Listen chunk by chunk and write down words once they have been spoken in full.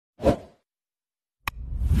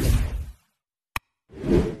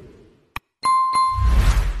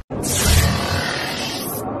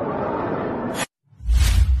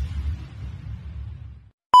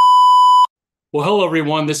Well, hello,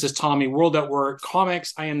 everyone. This is Tommy, World at Work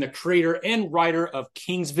Comics. I am the creator and writer of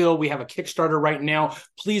Kingsville. We have a Kickstarter right now.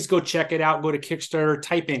 Please go check it out. Go to Kickstarter,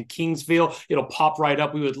 type in Kingsville. It'll pop right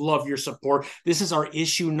up. We would love your support. This is our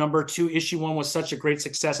issue number 2. Issue 1 was such a great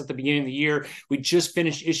success at the beginning of the year. We just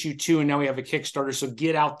finished issue 2, and now we have a Kickstarter. So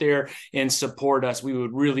get out there and support us. We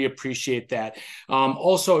would really appreciate that.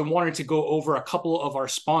 Also, I wanted to go over a couple of our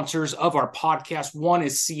sponsors of our podcast. One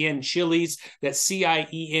is CN Chili's. That's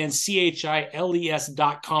CIENCHILES.com,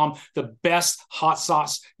 the best hot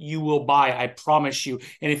sauce you will buy, I promise you.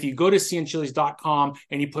 And if you go to cnchilies.com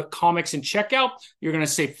and you put comics in checkout, you're going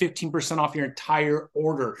to save 15% off your entire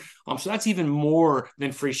order. So that's even more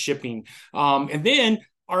than free shipping. And then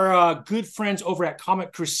our good friends over at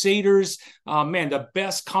Comic Crusaders, man, the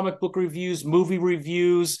best comic book reviews, movie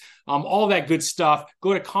reviews, all that good stuff.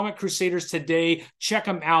 Go to Comic Crusaders today. Check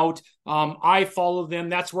them out. I follow them.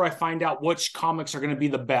 That's where I find out which comics are going to be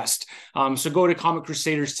the best. So go to Comic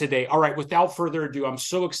Crusaders today. All right, without further ado, I'm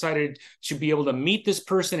so excited to be able to meet this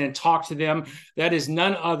person and talk to them. That is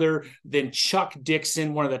none other than Chuck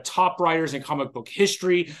Dixon, one of the top writers in comic book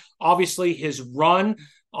history. Obviously, his run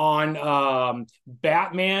on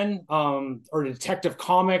Batman or Detective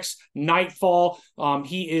Comics, Nightfall.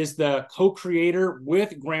 He is the co-creator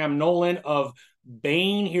with Graham Nolan of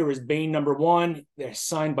Bane. Here is Bane #1. They're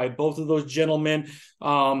signed by both of those gentlemen.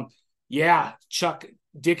 Chuck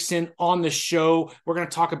Dixon on the show. We're going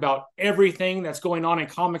to talk about everything that's going on in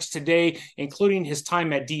comics today, including his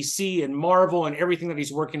time at DC and Marvel and everything that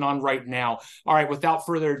he's working on right now. All right, without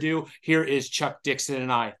further ado, here is Chuck Dixon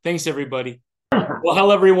and I. Thanks, everybody. Well,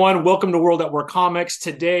 hello, everyone. Welcome to World at War Comics.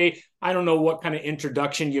 Today, I don't know what kind of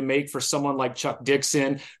introduction you make for someone like Chuck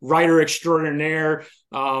Dixon, writer extraordinaire.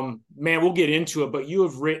 Man, we'll get into it, but you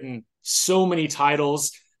have written so many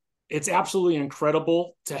titles. It's absolutely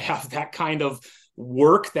incredible to have that kind of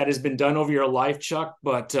work that has been done over your life, Chuck.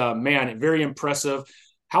 But man, very impressive.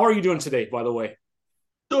 How are you doing today, by the way?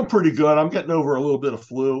 Doing pretty good. I'm getting over a little bit of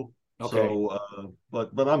flu, Okay.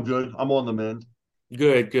 but I'm good. I'm on the mend.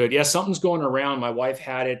 Good, good. Yeah, something's going around. My wife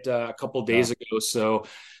had it a couple Yeah, days ago. So,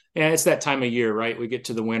 yeah, it's that time of year, right? We get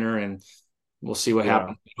to the winter and we'll see what yeah,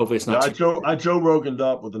 happens. Hopefully, it's yeah. not too. I Joe Roganed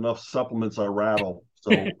up with enough supplements I rattle, so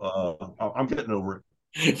I'm getting over it.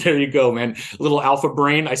 There you go, man. A little alpha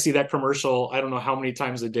brain. I see that commercial. I don't know how many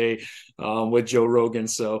times a day with Joe Rogan.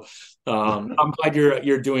 So I'm glad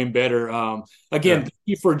you're doing better. Again, Yeah. thank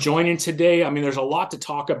you for joining today. I mean, there's a lot to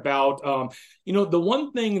talk about. The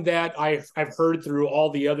one thing that I've heard through all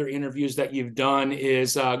the other interviews that you've done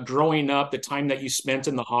is growing up, the time that you spent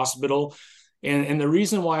in the hospital. And the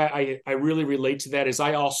reason why I really relate to that is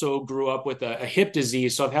I also grew up with a hip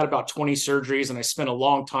disease. So I've had about 20 surgeries and I spent a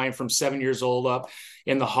long time from 7 years old up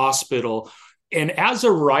in the hospital. And as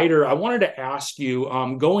a writer, I wanted to ask you,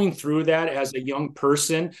 going through that as a young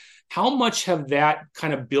person, how much have that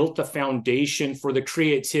kind of built the foundation for the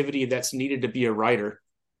creativity that's needed to be a writer?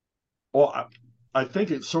 Well, I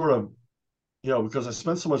think it's sort of because I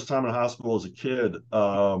spent so much time in the hospital as a kid,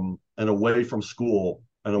 and away from school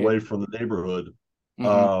and Yeah. away from the neighborhood. Mm-hmm.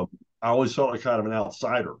 Um, I always felt like kind of an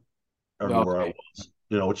outsider everywhere I Okay.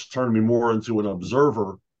 was. Which turned me more into an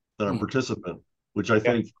observer than a Mhm. participant, which I Yeah.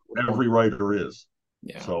 think every writer is.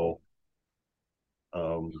 Yeah. So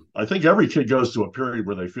I think every kid goes to a period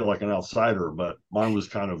where they feel like an outsider, but mine was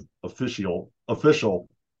kind of official, you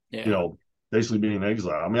Yeah. know, basically being in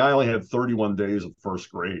exile. I mean, I only had 31 days of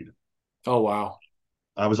first grade. Oh, wow.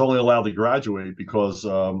 I was only allowed to graduate because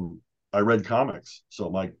I read comics. So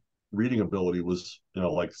my reading ability was,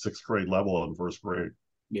 like sixth grade level in first grade.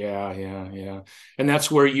 Yeah. Yeah. Yeah. And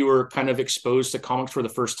that's where you were kind of exposed to comics for the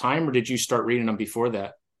first time, or did you start reading them before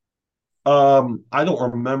that? I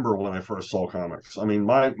don't remember when I first saw comics. I mean,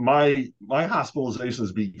 my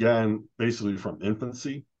hospitalizations began basically from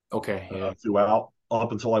infancy Okay. Yeah. throughout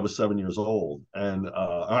up until I was 7 years old, and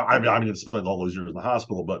I didn't spend all those years in the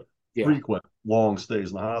hospital, but Yeah. frequent long stays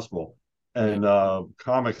in the hospital. Yeah. And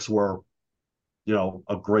comics were,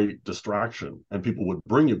 a great distraction, and people would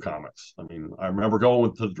bring you comics. I mean, I remember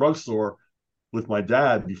going to the drugstore with my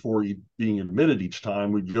dad before being admitted each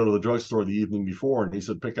time. We'd go to the drugstore the evening before, and he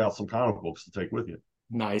said, pick out some comic books to take with you.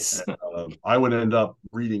 Nice. And, I would end up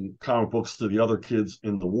reading comic books to the other kids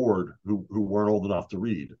in the ward who weren't old enough to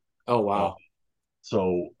read. Oh, Uh, wow.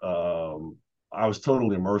 so I was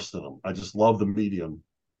totally immersed in them. I just love the medium.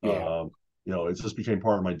 Yeah. It just became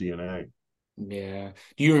part of my DNA. Yeah.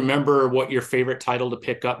 Do you remember what your favorite title to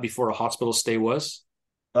pick up before a hospital stay was?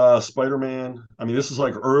 Spider-Man. I mean, this is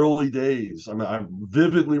like early days. I mean, I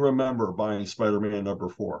vividly remember buying Spider-Man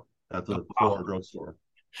 #4 at the Wow. $4 drugstore.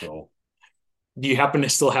 So Do you happen to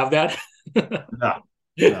still have that? no,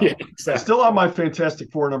 Yeah, No, I exactly. still have my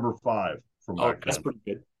Fantastic Four #5 from Oh, back that's then. pretty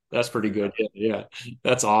good. That's pretty Yeah. good. Yeah, yeah.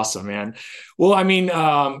 That's awesome, man. Well, I mean,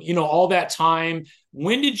 all that time,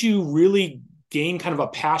 when did you really gain kind of a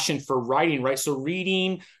passion for writing, right? So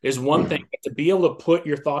reading is one thing, but to be able to put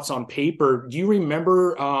your thoughts on paper, do you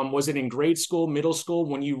remember, was it in grade school, middle school,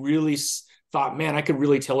 when you really thought, man, I could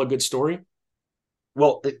really tell a good story?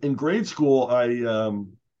 Well, in grade school,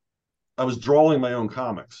 I was drawing my own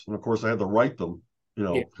comics, and of course, I had to write them.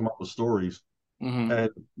 Yeah. Come up with stories, Hmm.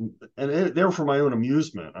 and they were for my own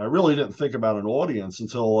amusement. I really didn't think about an audience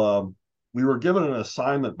until we were given an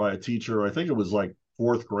assignment by a teacher. I think it was like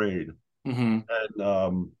fourth grade, Hmm.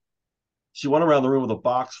 and she went around the room with a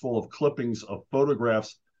box full of clippings of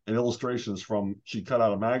photographs and illustrations from she cut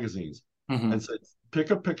out of magazines, Hmm. and said, "Pick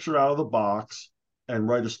a picture out of the box and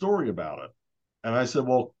write a story about it." And I said,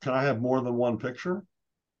 "Well, can I have more than one picture?"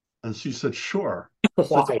 And she said, "Sure."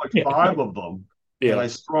 So I took Why? like five of them, and Yeah. I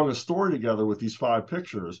strung a story together with these five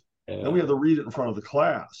pictures. Then we Yeah. had to read it in front of the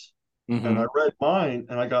class. And Hmm. I read mine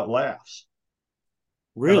and I got laughs.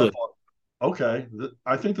 And I Really? thought, okay,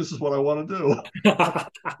 I think this is what I want to do.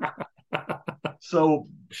 So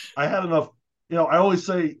I had enough. I always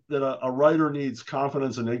say that a writer needs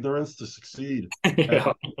confidence and ignorance to succeed. And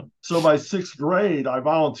Yeah. so by sixth grade, I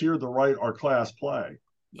volunteered to write our class play.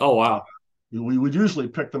 Oh, Uh, wow. we would usually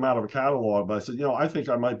pick them out of a catalog, but I said, I think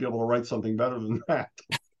I might be able to write something better than that.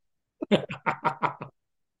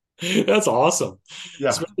 That's awesome. Yeah,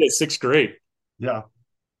 Especially at sixth grade. yeah,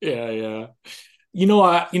 Yeah, yeah.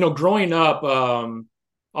 Growing up,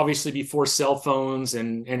 obviously before cell phones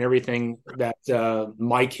and everything that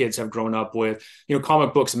my kids have grown up with,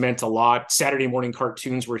 comic books meant a lot. Saturday morning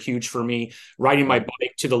cartoons were huge for me. Riding my right.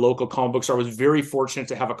 bike to the local comic book store, I was very fortunate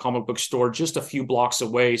to have a comic book store just a few blocks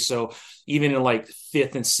away. So even in like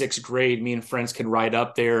fifth and sixth grade, me and friends could ride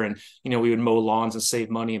up there, and we would mow lawns and save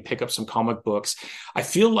money and pick up some comic books. I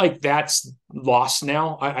feel like that's lost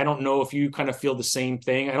now. I don't know if you kind of feel the same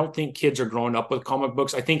thing. I don't think kids are growing up with comic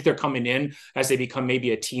books. I think they're coming in as they become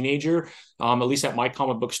maybe a teenager. At least at my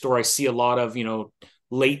comic book store, I see a lot of,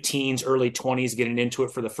 late teens, early 20s getting into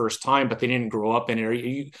it for the first time, but they didn't grow up in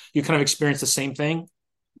it. You kind of experience the same thing?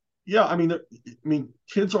 Yeah,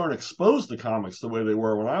 kids aren't exposed to comics the way they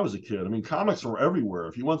were when I was a kid. Comics were everywhere.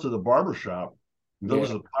 If you went to the barber shop, there Yeah,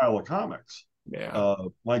 was a pile of comics. yeah.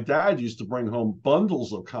 My dad used to bring home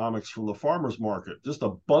bundles of comics from the farmer's market, just a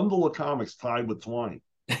bundle of comics tied with twine,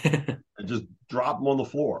 and just drop them on the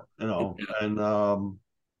floor, And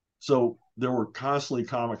so there were constantly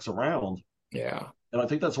comics around, Yeah, and I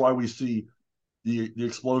think that's why we see the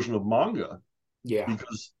explosion of manga, yeah,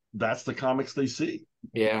 because that's the comics they see.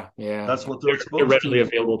 yeah, yeah. That's what they're They're exposed readily to. So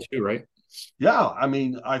available too, right? yeah,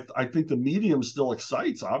 I think the medium still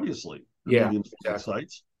excites. Obviously, the Yeah, medium still exactly.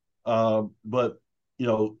 excites. But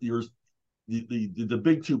you're the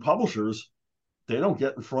big two publishers, they don't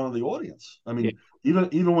get in front of the audience. Yeah.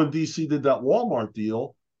 Even when DC did that Walmart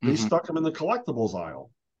deal, they Hmm. stuck them in the collectibles aisle,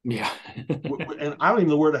 Yeah. and I don't even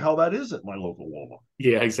know where the hell that is at my local Walmart.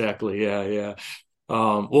 Yeah, exactly. Yeah, yeah.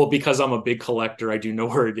 Well, because I'm a big collector, I do know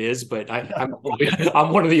where it is, but Yeah,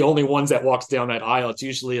 I'm one of the only ones that walks down that aisle. It's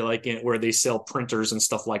usually like where they sell printers and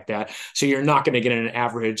stuff like that. So you're not going to get an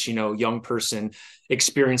average, young person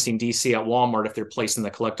experiencing DC at Walmart if they're placed in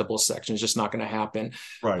the collectibles section. It's just not going to happen.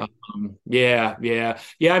 right. Yeah, yeah,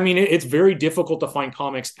 yeah. I mean, it's very difficult to find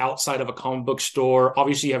comics outside of a comic book store.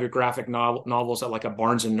 Obviously, you have your graphic novels at like a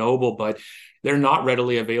Barnes and Noble, but they're not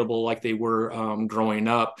readily available like they were growing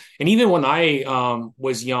up. And even when I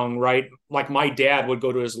was young, right, like my dad would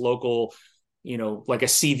go to his local, like a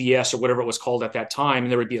CVS or whatever it was called at that time,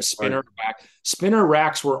 and there would be a Right. spinner rack. Spinner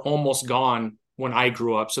racks were almost gone when I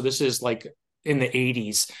grew up. So this is like in the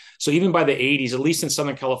 80s. So even by the 80s, at least in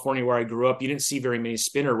Southern California where I grew up, you didn't see very many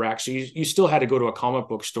spinner racks. So you still had to go to a comic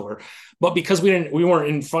book store. But because we weren't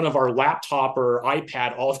in front of our laptop or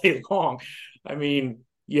iPad all day long, I mean,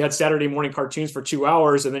 you had Saturday morning cartoons for 2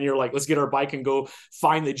 hours, and then you're like, let's get our bike and go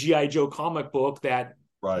find the GI Joe comic book that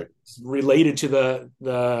Right. related to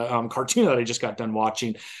the cartoon that I just got done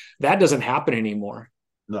watching. That doesn't happen anymore.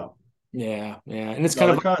 No. Yeah, yeah, and it's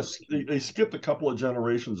No, kind of they skipped a couple of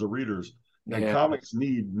generations of readers, and yeah, comics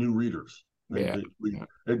need new readers. yeah, yeah,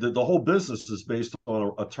 The whole business is based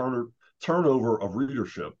on a turnover of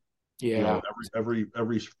readership. yeah.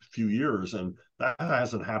 Every few years, and that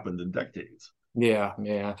hasn't happened in decades. Yeah,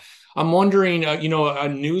 yeah. I'm wondering,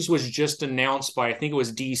 news was just announced by, I think it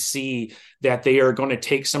was DC, that they are going to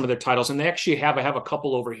take some of their titles, and they actually I have a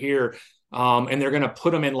couple over here, and they're going to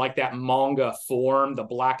put them in like that manga form, the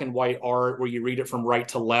black and white art where you read it from right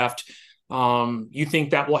to left. You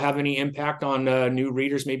think that will have any impact on new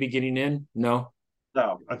readers maybe getting in? No?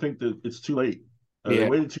 No, I think that it's too late. They Yeah.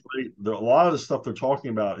 waited too late. A lot of the stuff they're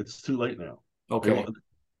talking about, it's too late now. They Okay.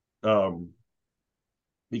 want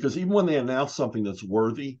because even when they announce something that's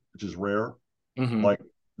worthy, which is rare, Hmm. like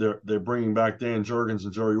they're bringing back Dan Jurgens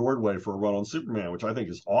and Jerry Ordway for a run on Superman, which I think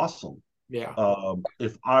is awesome. Yeah.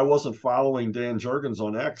 If I wasn't following Dan Jurgens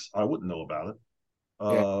on X, I wouldn't know about it. Yeah.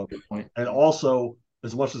 Uh, Good point. and also,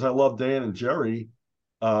 as much as I love Dan and Jerry,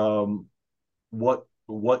 um, what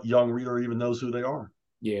young reader even knows who they are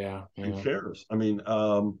Yeah. and Yeah. cares? I mean,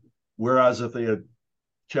 whereas if they had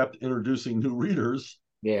kept introducing new readers,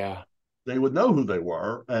 Yeah. they would know who they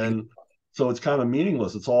were, and so it's kind of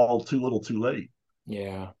meaningless. It's all too little, too late.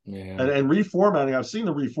 Yeah. And Yeah. and reformatting, I've seen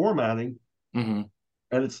the reformatting, Hmm.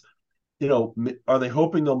 and it's are they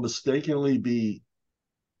hoping they'll mistakenly be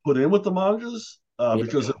put in with the mangas?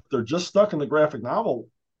 Because Yeah. if they're just stuck in the graphic novel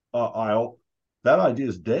aisle, that idea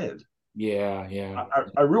is dead. Yeah. Yeah.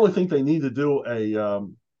 I really think they need to do a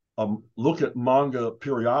look at manga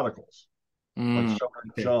periodicals like Mm.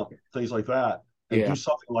 Shonen Okay. Jump, things like that, and Yeah. do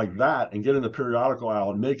something like that and get in the periodical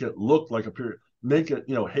aisle and make it look like a period. Make it,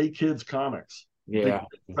 Hey Kids comics, big Yeah.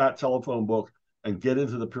 fat telephone book, and get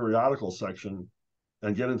into the periodical section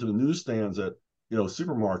and get into the newsstands at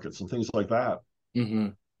supermarkets and things like that. Hmm.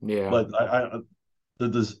 Yeah. But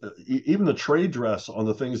even the trade dress on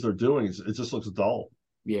the things they're doing, it just looks dull.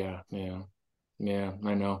 Yeah. Yeah. Yeah.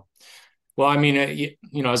 I know. Well, I mean,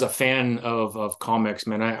 as a fan of comics,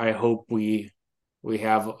 man, I hope we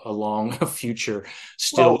have a long future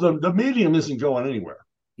Well, still. the medium isn't going anywhere.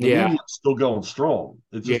 The Yeah. medium's still going strong.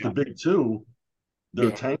 It's just the Yeah. big two, they're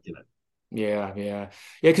Yeah. tanking it. Yeah, yeah,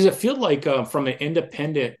 yeah. Because I feel like from an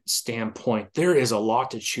independent standpoint, there is a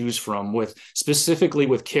lot to choose from with specifically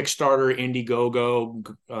with Kickstarter,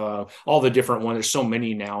 Indiegogo, all the different ones. There's so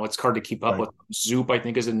many now; it's hard to keep up Right. with. Zoop, I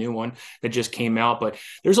think, is a new one that just came out, but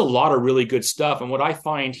there's a lot of really good stuff. And what I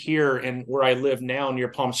find here and where I live now near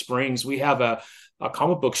Palm Springs, we have a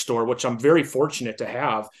comic book store, which I'm very fortunate to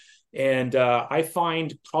have, and I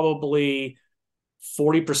find probably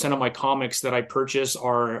 40% of my comics that I purchase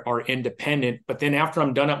are independent. But then after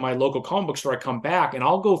I'm done at my local comic book store, I come back and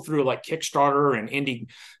I'll go through like Kickstarter and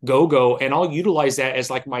Indiegogo and I'll utilize that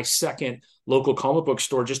as like my second local comic book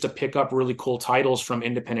store just to pick up really cool titles from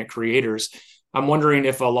independent creators. I'm wondering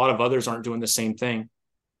if a lot of others aren't doing the same thing.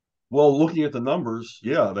 Well, looking at the numbers,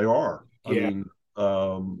 yeah, they are. Yeah.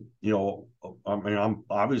 I'm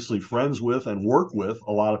obviously friends with and work with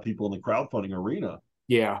a lot of people in the crowdfunding arena.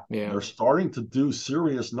 Yeah. Yeah. They're starting to do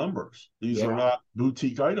serious numbers. These are Yeah. not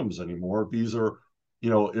boutique items anymore. These are,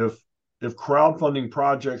 if crowdfunding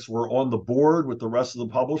projects were on the board with the rest of the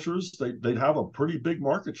publishers, they'd have a pretty big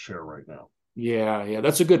market share right now. Yeah, yeah,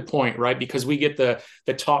 that's a good point, right? Because we get the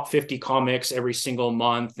top 50 comics every single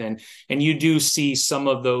month and you do see some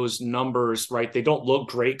of those numbers, right? They don't look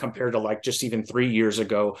great compared to like just even 3 years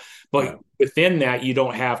ago. But Right. within that, you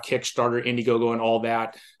don't have Kickstarter, Indiegogo, and all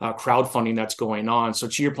that crowdfunding that's going on. So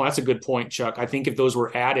to your point, that's a good point, Chuck. I think if those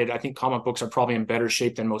were added, I think comic books are probably in better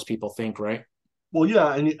shape than most people think, right? Well,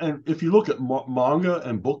 yeah, and if you look at manga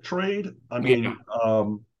and book trade, I Yeah, mean,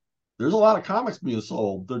 there's a lot of comics being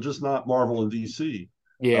sold. They're just not Marvel and DC.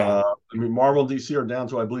 yeah, I mean, Marvel and DC are down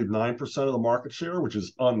to, I believe, 9% of the market share, which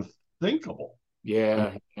is unthinkable. I mean,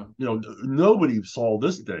 yeah, yeah, nobody saw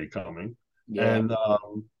this day coming. yeah, And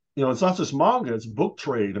it's not just manga; it's book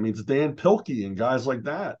trade. I mean, it's Dan Pilkey and guys like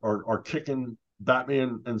that are kicking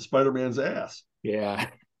Batman and Spider Man's ass. yeah.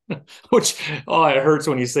 Which, oh, it hurts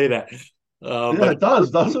when you say that. Yeah, But it does,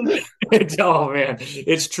 doesn't it? oh man,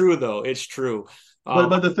 it's true though. It's true.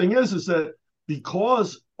 But the thing is that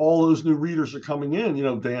because all those new readers are coming in,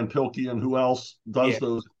 Dan Pilkey and who else Yeah, does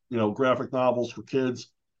those, graphic novels for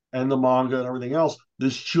kids and the manga and everything else.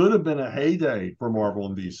 This should have been a heyday for Marvel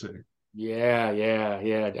and DC yeah, yeah,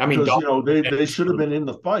 yeah. I mean, because they should have been in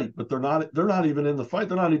the fight, but they're not even in the fight.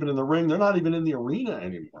 They're not even in the ring. They're not even in the arena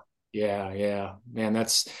anymore. yeah, yeah, man,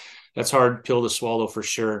 that's hard pill to swallow for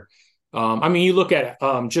sure. I mean, you look at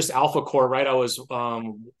just Alphacore, right? I was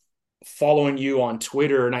following you on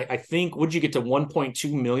Twitter, and I think would you get to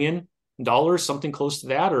 $1.2 million, something close to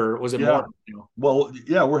that, or was it Yeah. more? Well,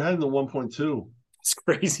 yeah, we're heading to 1.2. It's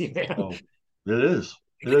crazy, man. Oh, it is.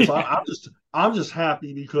 It is. I'm just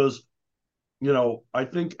happy because I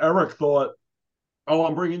think Eric thought, oh,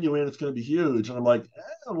 I'm bringing you in. It's going to be huge. And I'm like,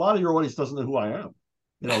 a lot of your audience doesn't know who I am.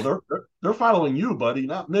 They're following you, buddy,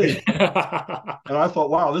 not me. And I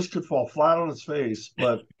thought, wow, this could fall flat on its face,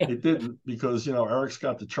 but it didn't because Eric's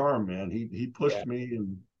got the charm, man. He Yeah. pushed me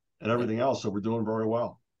and everything else, so we're doing very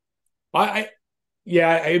well. I,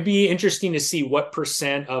 yeah, it'd be interesting to see what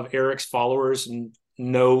percent of Eric's followers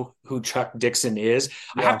know who Chuck Dixon is.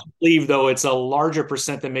 I have Yeah. to believe, though, it's a larger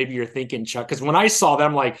percent than maybe you're thinking, Chuck. Because when I saw that,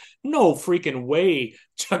 I'm like, no freaking way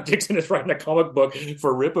Chuck Dixon is writing a comic book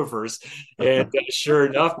for Rippaverse. And sure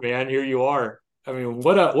enough, man, here you are. I mean,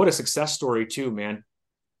 what a success story too, man.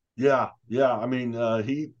 Yeah, yeah. I mean,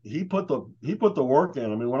 he put the work in.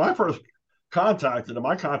 I mean, when I first contacted him,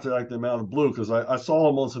 I contacted him out of the blue because I saw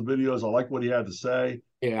him on some videos. I liked what he had to say.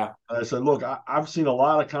 Yeah, And I said, look, I've seen a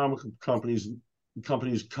lot of comic companies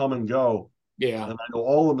come and go, yeah, and I know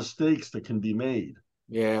all the mistakes that can be made.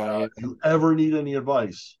 yeah, yeah, If you ever need any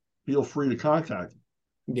advice, feel free to contact him.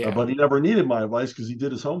 yeah. But he never needed my advice because he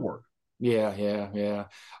did his homework. Yeah, yeah, yeah.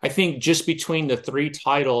 I think just between the three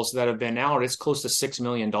titles that have been out, it's close to $6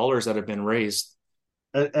 million that have been raised.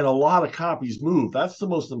 And a lot of copies move. That's the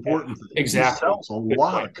most Yeah, important thing. He exactly. sells a Good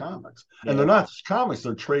lot point. of comics, and Yeah, they're not just comics;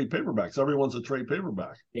 they're trade paperbacks. Everyone's a trade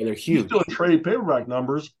paperback. yeah, they're He's doing huge. trade paperback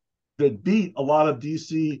numbers that beat a lot of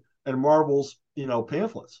DC and Marvel's,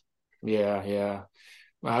 pamphlets. Yeah, yeah.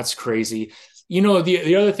 Wow, that's crazy.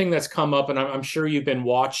 The other thing that's come up, and I'm sure you've been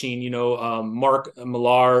watching, Mark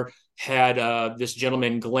Millar had this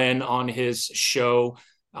gentleman, Glenn, on his show.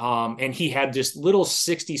 And he had this little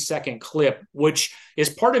 60-second clip, which is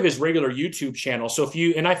part of his regular YouTube channel. So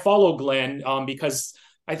and I follow Glenn because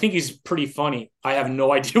I think he's pretty funny. I have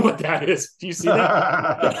no idea what that is. Do you see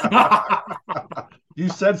that? You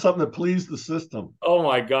said something that pleased the system. Oh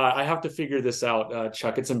my God. I have to figure this out,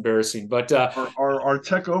 Chuck. It's embarrassing. But Our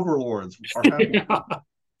tech overlords are happy. yeah,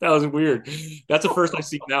 that was weird. That's the first I've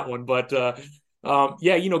seen that one. But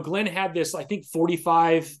yeah, Glenn had this, I think,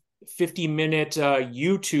 45, 50-minute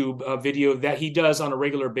YouTube video that he does on a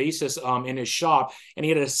regular basis in his shop. And he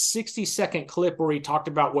had a 60-second clip where he talked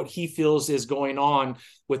about what he feels is going on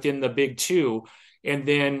within the big two. And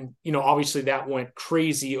then, obviously that went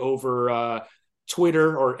crazy over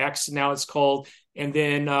Twitter, or X now it's called. And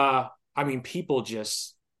then, I mean, people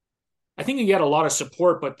just, I think he had a lot of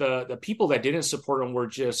support, but the people that didn't support him were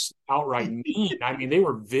just outright mean. I mean, they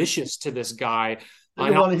were vicious to this guy. They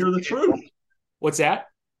don't want to hear the truth. What's that?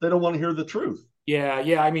 They don't want to hear the truth. Yeah,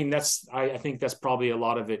 yeah. I mean, I think that's probably a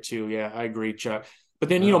lot of it too. Yeah, I agree, Chuck. But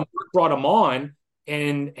then, Yeah. Mark brought him on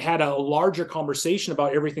and had a larger conversation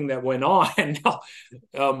about everything that went on. And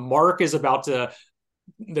now Mark is about to,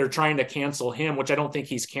 they're trying to cancel him, which I don't think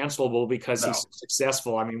he's cancelable because No. he's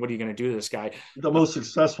successful. I mean, what are you going to do to this guy? The most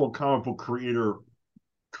successful comic book creator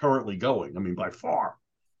currently going. I mean, by far.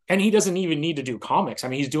 And he doesn't even need to do comics. I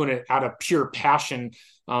mean, he's doing it out of pure passion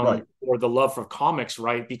Right. or the love for comics,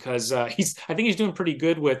 right? Because I think he's doing pretty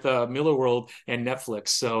good with Miller World and Netflix.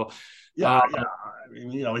 So Yeah, yeah. I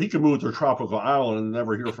mean, he could move to a tropical island and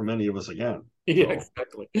never hear from any of us again. yeah, So,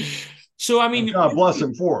 exactly. So I mean, and God bless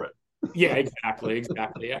him for it. yeah, exactly.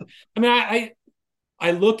 Yeah. I mean,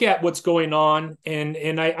 I look at what's going on,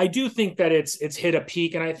 and I do think that it's hit a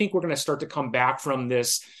peak, and I think we're going to start to come back from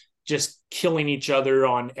this just killing each other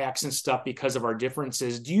on X and stuff because of our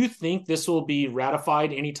differences. Do you think this will be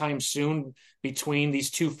ratified anytime soon between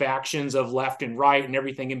these two factions of left and right and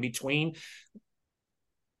everything in between?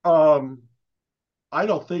 I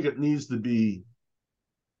don't think it needs to be,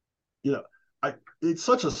 you know, it's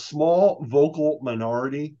such a small vocal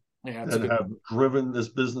minority Yeah, that's a that good. have driven this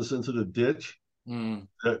business into the ditch Mm,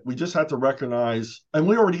 that we just have to recognize, and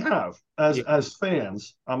we already have yeah, as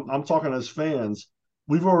fans. I'm talking as fans.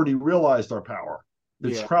 We've already realized our power.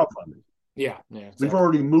 It's yeah, crowdfunding. yeah, We've exactly.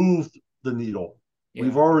 already moved the needle.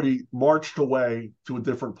 We've Yeah. already marched away to a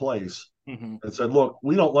different place Hmm. and said, look,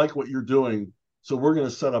 we don't like what you're doing, so we're going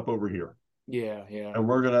to set up over here. Yeah, yeah, And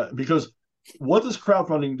we're going to, because what does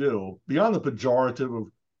crowdfunding do beyond the pejorative of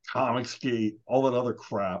Comicsgate, all that other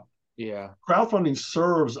crap? yeah, Crowdfunding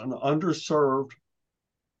serves an underserved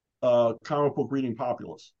comic book reading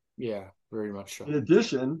populace. yeah, very much In so.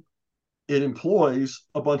 addition, it employs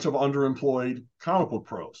a bunch of underemployed comic book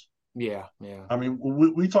pros. Yeah, yeah, I mean,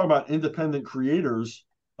 we talk about independent creators.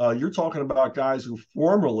 You're talking about guys who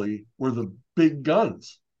formerly were the big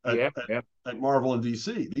guns yeah, yeah, at Marvel and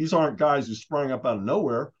DC. These aren't guys who sprang up out of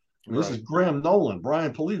nowhere. I mean, this is right. Graham Nolan,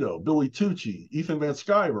 Brian Pulido, Billy Tucci, Ethan Van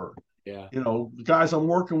Sciver. Yeah, The guys I'm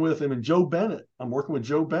working with, and Joe Bennett. I'm working with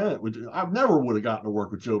Joe Bennett. I never would have gotten to work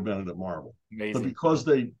with Joe Bennett at Marvel, but amazing. because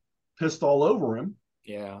they pissed all over him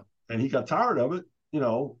Yeah, and he got tired of it,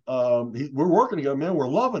 we're working together, man. We're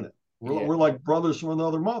loving it. yeah, We're like brothers from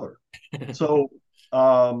another mother. So,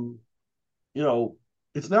 um, you know,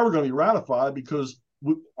 it's never going to be ratified because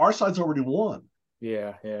our side's already won,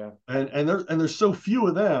 yeah, yeah, and there's so few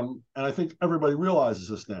of them, and I think everybody realizes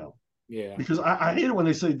this now. yeah. Because I hate it when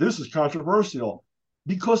they say this is controversial,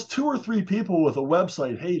 because two or three people with a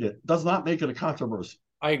website hate it does not make it a controversy.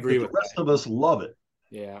 I agree If the with rest that. of us love it,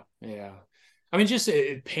 Yeah, yeah. I mean, just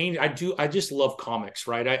pain. I just love comics,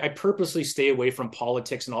 right? I purposely stay away from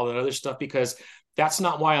politics and all that other stuff because that's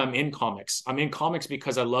not why I'm in comics. I'm in comics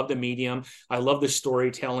because I love the medium. I love the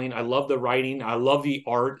storytelling. I love the writing. I love the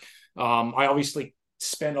art. I obviously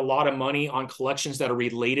spend a lot of money on collections that are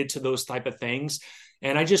related to those type of things.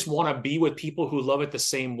 And I just want to be with people who love it the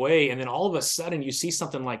same way. And then all of a sudden you see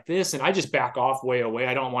something like this, and I just back off way away.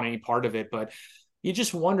 I don't want any part of it. But you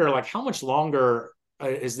just wonder, like, how much longer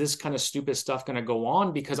is this kind of stupid stuff going to go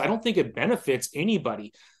on? Because I don't think it benefits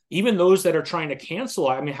anybody, even those that are trying to cancel.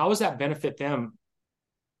 I mean, how does that benefit them?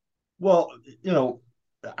 Well, you know,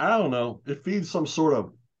 I don't know. It feeds some sort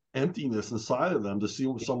of emptiness inside of them to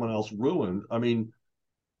see someone else ruined. I mean,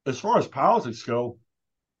 as far as politics go,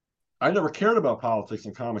 I never cared about politics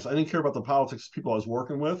in comics. I didn't care about the politics people I was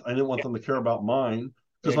working with. I didn't want Yeah, them to care about mine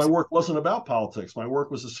because my ex- work wasn't about politics. My work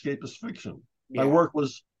was escapist fiction. My yeah, work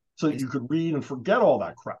was so that you could read and forget all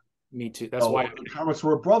that crap. me too. That's why. Comics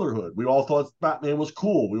were a brotherhood. We all thought Batman was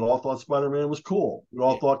cool. We all thought Spider-Man was cool. We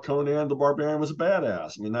all Yeah, thought Conan the Barbarian was a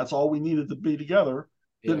badass. I mean, that's all we needed to be together.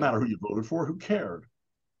 Didn't yeah, matter who you voted for. Who cared?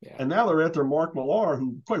 yeah, And now they're after Mark Millar,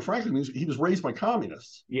 who, quite frankly, means he was raised by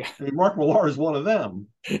communists. yeah, I mean, Mark Millar is one of them,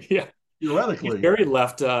 yeah. He's theoretically. very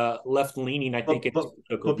left leaning, I think, But in his but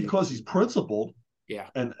political but view. because he's principled Yeah,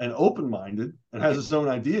 and open-minded and has yeah, his own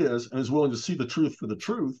ideas and is willing to see the truth for the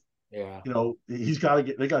truth, yeah, you know, they got to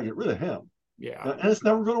get rid of him. yeah, And it's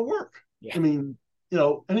never going to work. yeah, I mean, you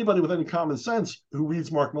know, anybody with any common sense who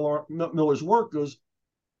reads Miller's work goes,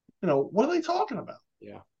 you know, what are they talking about?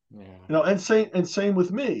 yeah, yeah, You know, and same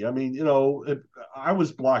with me. I mean, you know, I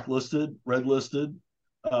was blacklisted, red listed,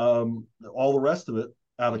 all the rest of it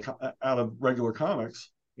yeah, out of regular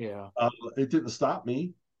comics. yeah, It didn't stop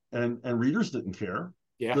me, and readers didn't care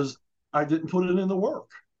yeah, because I didn't put it in the work.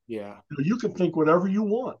 yeah, You know, you can think whatever you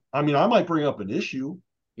want. I mean, I might bring up an issue,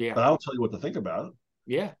 yeah. but I don't tell you what to think about it.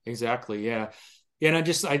 Yeah, exactly. Yeah. Yeah,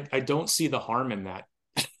 and I don't see the harm in that.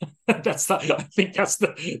 I think that's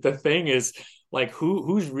the thing is like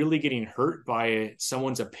who's really getting hurt by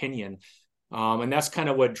someone's opinion. And that's kind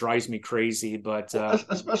of what drives me crazy. But Well,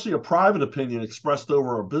 especially a private opinion expressed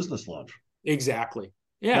over a business lunch. exactly.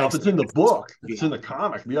 Yeah, Now, if it's in the that's book, if it's in yeah. the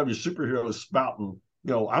comic, if you have your superheroes spouting,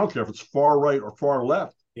 you know, I don't care if it's far right or far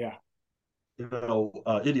left, Yeah. you know,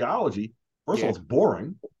 ideology. First of all, Yeah. it's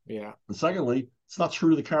boring, Yeah. and secondly, it's not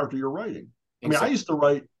true to the character you're writing. I mean, I Exactly. used to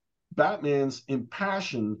write Batman's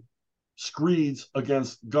impassioned screeds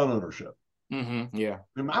against gun ownership. Yeah.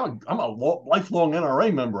 I mean, I'm a lifelong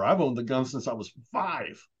NRA member. I've owned the gun since I was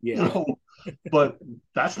 5. You Yeah. know, but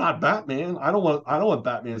that's not Batman. I don't want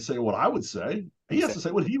Batman to say what I would say. He has to Exactly.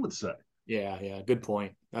 say what he would say. Yeah, yeah, good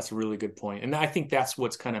point. That's a really good point. And I think that's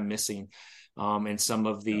what's kind of missing in some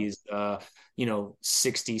of Yeah. these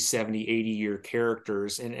 60, 70, 80-year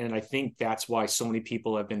characters. And I think that's why so many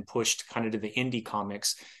people have been pushed kind of to the indie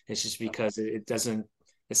comics. It's just because it doesn't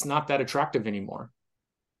it's not that attractive anymore.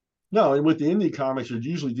 No, and with the indie comics, you're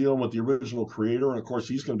usually dealing with the original creator, and of course,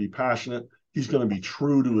 he's going to be passionate. He's going to be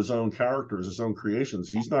true to his own characters, his own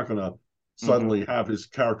creations. He's not going to Hmm. suddenly have his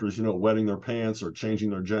characters, you know, wetting their pants or changing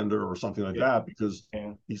their gender or something like Yeah, that because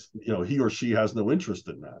yeah. he's, you know, he or she has no interest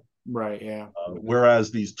in that. Right, yeah.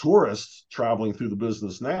 Whereas these tourists traveling through the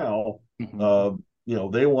business now, Hmm. uh, you know,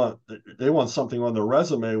 they want something on their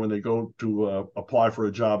resume when they go to apply for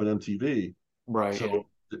a job at MTV. Right, yeah. So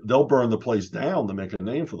they'll burn the place down to make a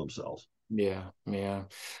name for themselves. Yeah, yeah.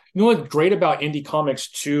 You know what's great about indie comics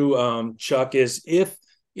too, Chuck, is if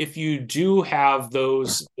you do have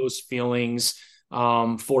those feelings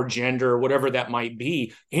for gender, whatever that might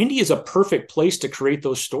be, indie is a perfect place to create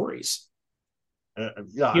those stories. You know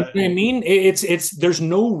Yeah, what I mean? It's there's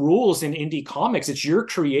no rules in indie comics. It's your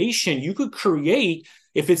creation. You could create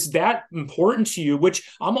if it's that important to you, which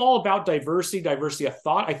I'm all about diversity of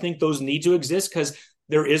thought. I think those need to exist because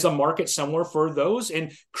there is a market somewhere for those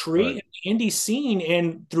and right. create an indie scene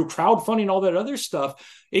and through crowdfunding, all that other stuff,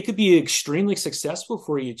 it could be extremely successful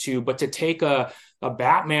for you too. But to take a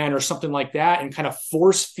Batman or something like that and kind of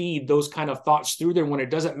force feed those kind of thoughts through there when it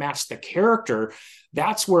doesn't match the character,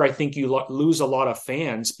 that's where I think you lose a lot of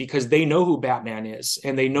fans because they know who Batman is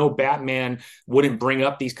and they know Batman wouldn't bring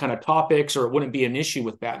up these kind of topics or it wouldn't be an issue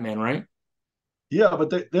with Batman, right? Yeah, but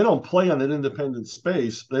they don't play on an independent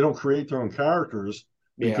space. They don't create their own characters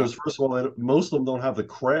Yeah, because, first of all, most of them don't have the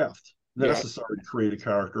craft yeah, necessary to create a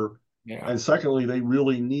character. yeah, And secondly, they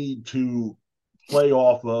really need to play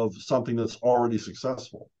off of something that's already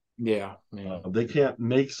successful. yeah, yeah. They can't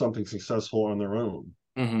make something successful on their own.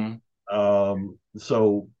 Hmm.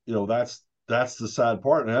 So you know that's the sad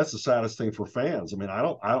part, and that's the saddest thing for fans. I mean, I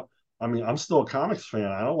don't I mean, I'm still a comics fan.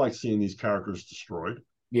 I don't like seeing these characters destroyed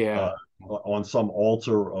Yeah. uh, on some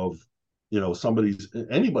altar of,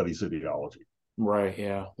 anybody's ideology. Right.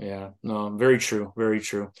 Yeah. Yeah. No, very true. Very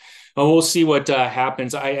true. Well, we'll see what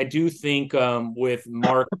happens. I do think with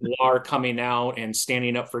Mark Millar coming out and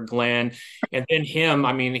standing up for Glenn, and then him,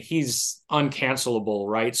 I mean, he's uncancelable,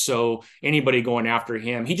 right? So anybody going after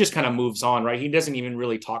him, he just kind of moves on, right? He doesn't even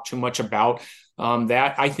really talk too much about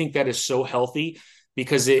that. I think that is so healthy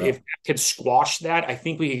because Yeah. if that could squash that, I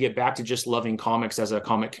think we could get back to just loving comics as a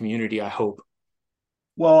comic community. I hope.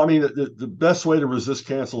 Well, I mean, the best way to resist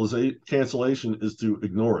cancellation is to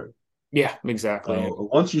ignore it. Yeah. Exactly.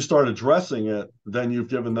 Once you start addressing it, then you've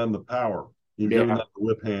given them the power. You've given Yeah. them the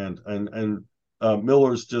whip hand, and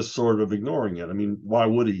Miller's just sort of ignoring it. I mean, why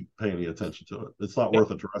would he pay any attention to it? It's not Yeah.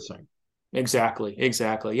 worth addressing. Exactly.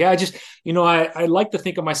 Exactly. Yeah. I just, I like to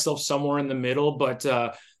think of myself somewhere in the middle, but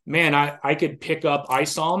man, I could pick up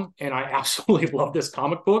ISOM and I absolutely love this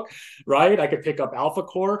comic book, right? I could pick up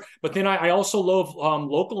Alphacore, but then I also love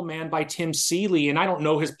Local Man by Tim Seeley. And I don't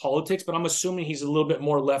know his politics, but I'm assuming he's a little bit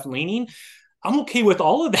more left leaning. I'm okay with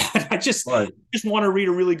all of that. I Right. just want to read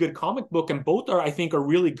a really good comic book, and both are, I think, are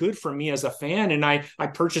really good for me as a fan. And I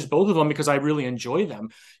purchased both of them because I really enjoy them,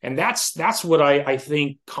 and that's what I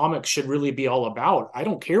think comics should really be all about. I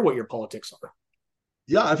don't care what your politics are.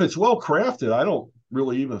 Yeah, if it's well crafted, I don't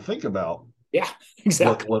really even think about Yeah, what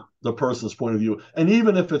exactly. what the person's point of view, and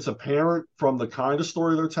even if it's apparent from the kind of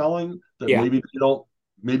story they're telling that Yeah, maybe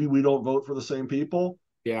we don't vote for the same people.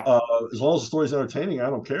 yeah, Uh, as long as the story's entertaining, I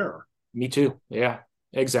don't care. me too. Yeah,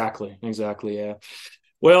 exactly, exactly. Yeah.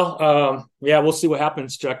 Well, yeah, we'll see what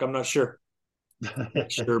happens, Chuck. I'm not sure.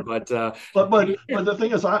 Not sure, but but the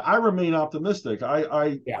thing is, I remain optimistic.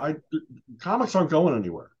 yeah, Comics aren't going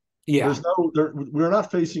anywhere. yeah, We're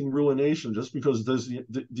not facing ruination just because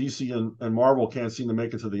DC and Marvel can't seem to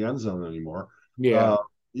make it to the end zone anymore. yeah.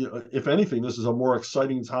 Uh, if anything, this is a more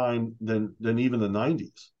exciting time than even the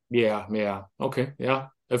 '90s. Yeah, yeah. Okay, yeah.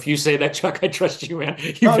 If you say that, Chuck, I trust you, man.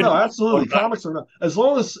 You've No, been no, a long absolutely. time. Comics are not as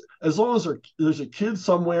long as there's a kid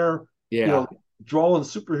somewhere, you Yeah, know, drawing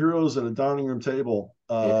superheroes at a dining room table.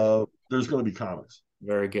 yeah. There's going to be comics.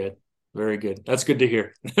 Very good. Very good. That's good to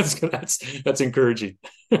hear. That's good. That's encouraging.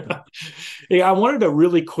 Yeah, I wanted to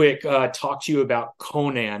really quick talk to you about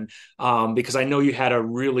Conan because I know you had a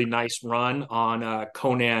really nice run on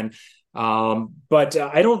Conan, but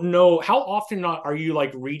I don't know how often are you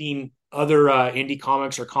like reading other indie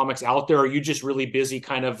comics or comics out there? Or are you just really busy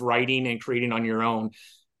kind of writing and creating on your own?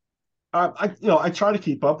 I try to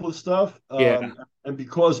keep up with stuff, Yeah, and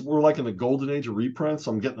because we're like in the golden age of reprints,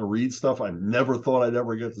 I'm getting to read stuff I never thought I'd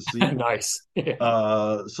ever get to see. nice.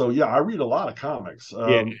 Yeah, So yeah, I read a lot of comics.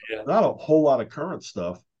 yeah, yeah. Not a whole lot of current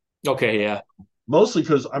stuff, Okay, yeah, mostly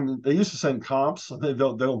because I mean they used to send comps, and they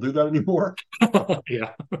don't do that anymore.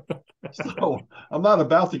 yeah, So I'm not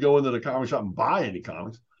about to go into the comic shop and buy any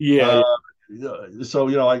comics. yeah, Uh, yeah, so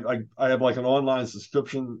I have like an online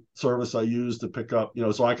subscription service I use to pick up,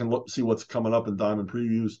 so I can see what's coming up in Diamond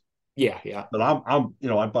Previews. yeah, yeah. But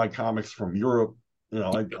I buy comics from Europe.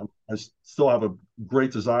 I still have a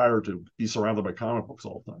great desire to be surrounded by comic books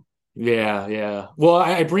all the time. Yeah, yeah. Well,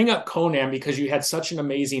 I bring up Conan because you had such an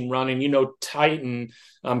amazing run, and Titan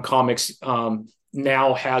Comics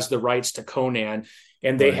now has the rights to Conan,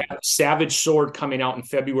 and they Right. have Savage Sword coming out in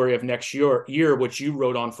February of next year, which you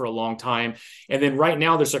wrote on for a long time. And then right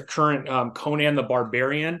now there's a current Conan the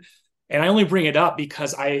Barbarian, and I only bring it up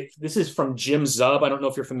because this is from Jim Zub. I don't know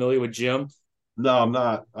if you're familiar with Jim. No, I'm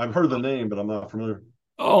not. I've heard the name, but I'm not familiar.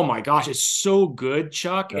 Oh my gosh, it's so good,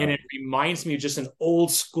 Chuck. And Yeah. it reminds me of just an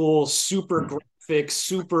old school, super graphic,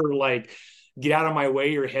 super like get out of my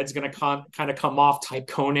way, your head's gonna kind of come off type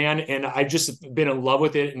Conan. And I've just been in love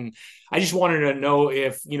with it. And I just wanted to know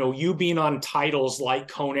if, you being on titles like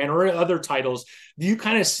Conan or other titles, do you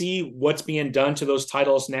kind of see what's being done to those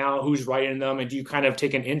titles now, who's writing them, and do you kind of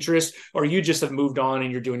take an interest, or you just have moved on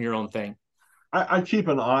and you're doing your own thing? I keep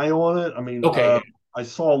an eye on it. I mean, Okay. I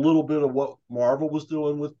saw a little bit of what Marvel was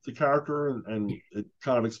doing with the character, and it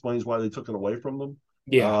kind of explains why they took it away from them.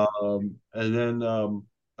 Yeah. And then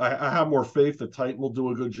I have more faith that Titan will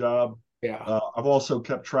do a good job. Yeah. I've also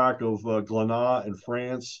kept track of Glenat in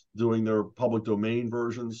France doing their public domain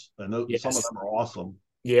versions. I know some of Yes. them are awesome.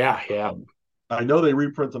 Yeah. Yeah. I know they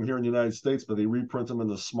reprint them here in the United States, but they reprint them in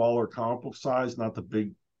the smaller comic book size, not the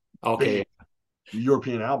big Okay.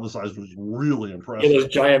 European album size, which is really Yeah, impressive. those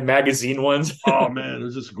giant magazine ones. Oh man,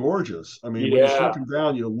 it's just gorgeous. I mean, when you shrink Yeah. them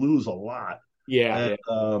down, you lose a lot. Yeah. And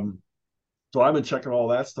Yeah. so I've been checking all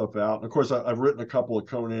that stuff out. And of course, I've written a couple of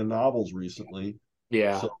Conan novels recently.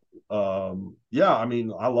 Yeah. So yeah, I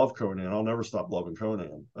mean, I love Conan. I'll never stop loving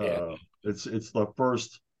Conan. Yeah. It's the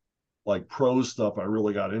first like prose stuff I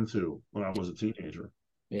really got into when I was a teenager.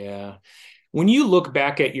 Yeah. When you look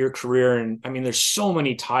back at your career, and I mean, there's so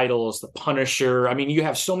many titles, The Punisher. I mean, you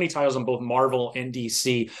have so many titles on both Marvel and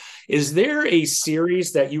DC. Is there a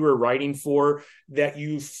series that you were writing for that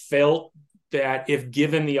you felt that if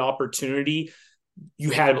given the opportunity,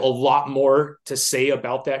 you had a lot more to say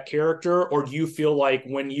about that character? Or do you feel like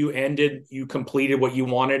when you ended, you completed what you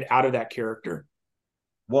wanted out of that character?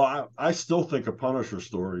 Well, I still think of Punisher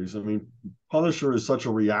stories. I mean, Punisher is such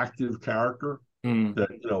a reactive character Mm,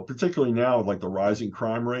 that, particularly now with like the rising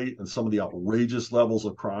crime rate and some of the outrageous levels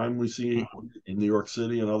of crime we see in New York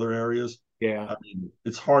City and other areas. yeah, I mean,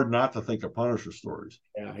 it's hard not to think of Punisher stories.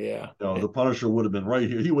 yeah, yeah, The Punisher would have been right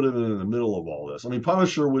here. He would have been in the middle of all this. I mean,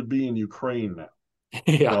 Punisher would be in Ukraine now.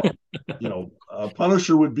 You yeah, know,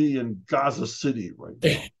 Punisher would be in Gaza City right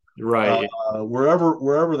now. right.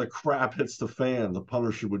 Wherever the crap hits the fan, the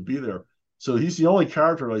Punisher would be there. So he's the only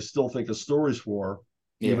character that I still think of stories for,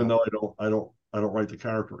 even Yeah, though I don't write the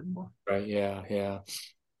character anymore. right. Yeah, yeah,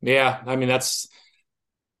 yeah. I mean,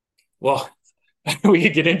 well, we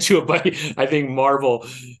could get into it, but I think Marvel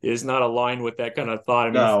is not aligned with that kind of thought.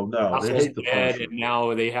 I mean, No, no, they Castle's hate the dead, Punisher. and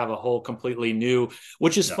now they have a whole completely new.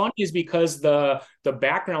 Which is Yeah. funny, is because the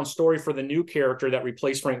background story for the new character that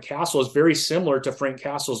replaced Frank Castle is very similar to Frank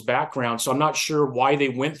Castle's background. So I'm not sure why they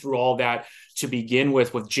went through all that to begin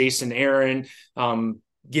with Jason Aaron.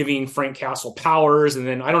 Giving Frank Castle powers, and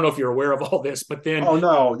then I don't know if you're aware of all this, but then Oh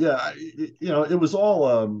no, yeah, it was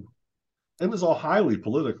all highly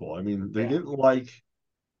political. I mean, they yeah, didn't like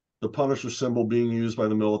the Punisher symbol being used by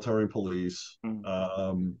the military and police.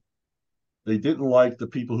 They didn't like the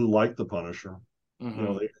people who liked the Punisher.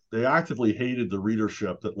 mm-hmm. They actively hated the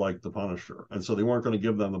readership that liked the Punisher, and so they weren't going to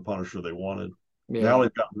give them the Punisher they wanted. Now Yeah,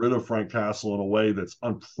 they've gotten rid of Frank Castle in a way that's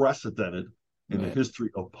unprecedented in the yeah,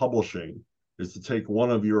 history of publishing. Is to take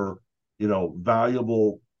one of your,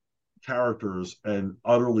 valuable characters and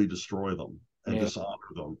utterly destroy them and yeah, dishonor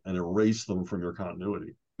them and erase them from your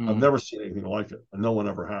continuity. I've mm-hmm. never seen anything like it, and no one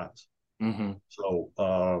ever has. Mm-hmm. So,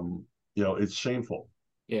 it's shameful.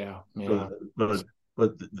 Yeah, So, yeah.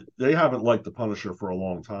 but they haven't liked the Punisher for a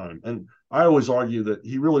long time, and I always argue that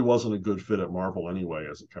he really wasn't a good fit at Marvel anyway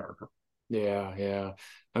as a character. Yeah, yeah.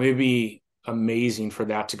 I mean, it'd be amazing for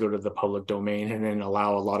that to go to the public domain and then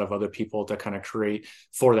allow a lot of other people to kind of create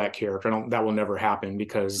for that character. That will never happen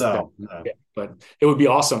because that, No, no, yeah, but it would be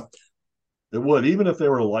awesome. it would, even if they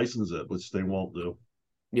were to license it, which they won't do.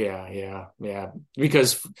 Yeah, yeah, yeah.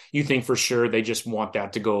 Because you think for sure they just want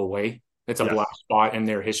that to go away. It's a black Yes. spot in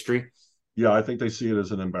their history. Yeah, I think they see it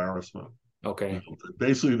as an embarrassment. Okay.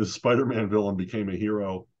 Basically, the Spider-Man villain became a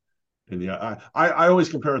hero. I always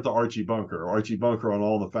compare it to Archie Bunker. Archie Bunker on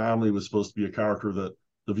All in the Family was supposed to be a character that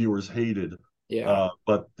the viewers hated, Yeah.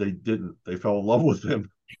 but they didn't. They fell in love with him,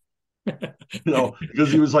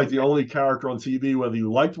 because he was like the only character on TV, whether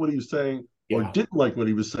you liked what he was saying or Yeah. didn't like what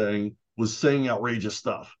he was saying outrageous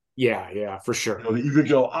stuff. Yeah, yeah, for sure. That you could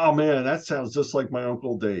go, oh man, that sounds just like my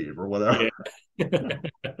Uncle Dave or whatever. Yeah.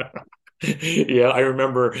 Yeah, I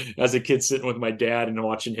remember as a kid sitting with my dad and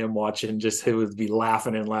watching him watch it, and just he would be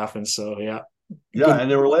laughing and laughing. So yeah, Yeah, good.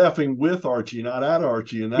 and they were laughing with Archie, not at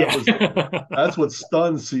Archie, and Yeah, that's what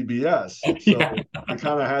stunned CBS. So yeah, they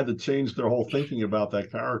kind of had to change their whole thinking about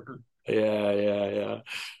that character. yeah, yeah, yeah.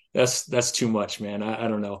 That's too much, man. I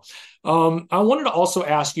don't know. I wanted to also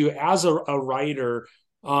ask you, as a writer,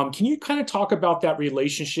 can you kind of talk about that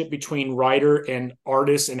relationship between writer and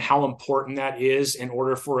artist and how important that is in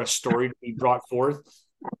order for a story to be brought forth?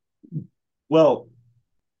 Well,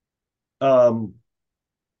 um,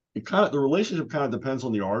 the relationship kind of depends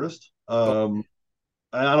on the artist. Oh,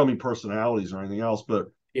 And I don't mean personalities or anything else, but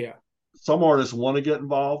yeah. some artists want to get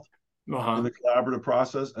involved in Uh-huh. the collaborative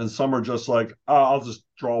process, and some are just like, oh, I'll just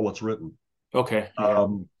draw what's written. Okay. Yeah.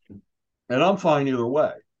 Um, and I'm fine either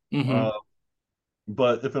way. Hmm. Uh,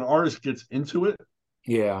 but if an artist gets into it,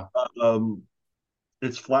 Yeah. um,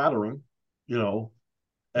 it's flattering, you know,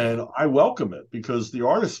 Yeah. and I welcome it because the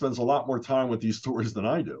artist spends a lot more time with these stories than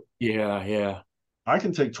I do. Yeah. Yeah. I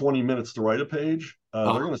can take 20 minutes to write a page. They're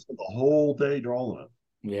going to spend the whole day drawing it.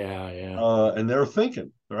 Yeah. Yeah. And they're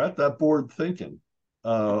thinking, they're at that board thinking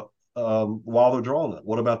uh, while they're drawing it.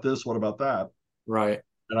 What about this? What about that? Right.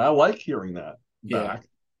 And I like hearing that Yeah. back.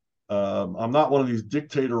 I'm not one of these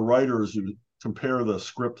dictator writers who compare the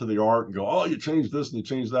script to the art and go, oh, you changed this and you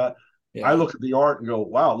changed that. I Yeah. look at the art and go,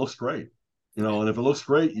 wow, it looks great. And if it looks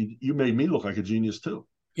great, you made me look like a genius too.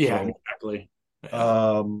 Yeah. So, Exactly.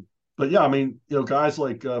 Yeah. but yeah, I mean, guys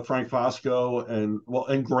like Frank Fosco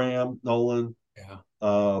and Graham Nolan,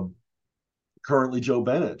 Yeah. currently Joe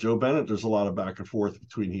Bennett. Joe Bennett, there's a lot of back and forth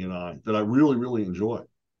between he and I that I really, really enjoy.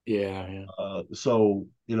 Yeah, yeah, So,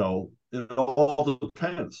 it all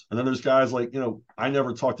depends. And then there's guys like, I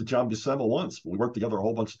never talked to John Buscema once, but we worked together a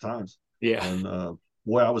whole bunch of times. yeah, And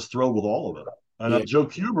boy, I was thrilled with all of it. And yeah, Joe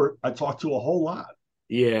Kubert, I talked to a whole lot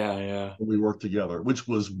yeah, yeah. when we worked together, which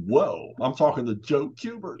was whoa. I'm talking to Joe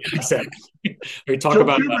Kubert. Exactly. We talk Joe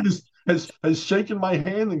about Kubert has shaken my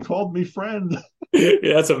hand and called me friend.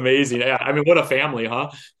 yeah, that's amazing. Yeah, I mean, what a family, huh?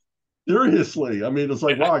 Seriously, I mean, it's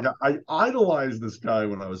like Yeah, wow, I idolized this guy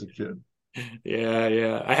when I was a kid. yeah,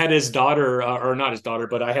 yeah. I had his daughter, or not his daughter,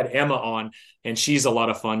 but I had Emma on, and she's a lot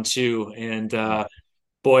of fun too. And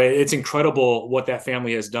boy, it's incredible what that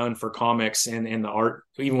family has done for comics and the art,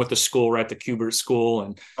 even with the school, right? The Kubert School,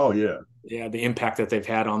 and Oh yeah, yeah, the impact that they've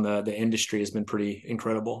had on the industry has been pretty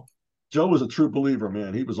incredible. Joe was a true believer,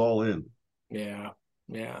 man. He was all in. Yeah,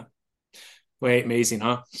 yeah. Wait, amazing,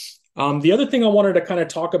 huh? The other thing I wanted to kind of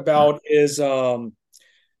talk about is well,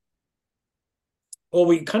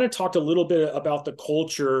 we kind of talked a little bit about the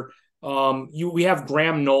culture. We have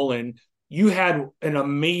Graham Nolan. You had an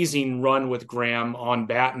amazing run with Graham on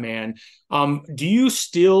Batman. Do you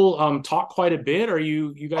still talk quite a bit? Are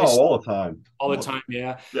you Oh, guys all the time. all the time?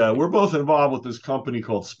 Yeah. Yeah, we're both involved with this company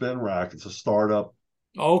called Spin Rack. It's a startup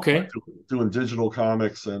Oh, okay. doing digital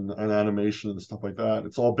comics and animation and stuff like that.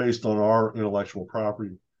 It's all based on our intellectual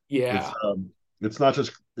property. It's Yeah. it's not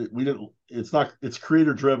just we didn't. It's not. It's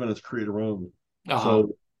creator driven. It's creator owned. Uh-huh.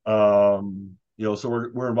 So so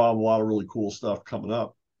we're involved in a lot of really cool stuff coming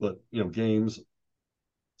up. But games,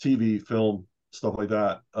 TV, film, stuff like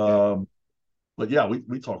that. Yeah. But yeah,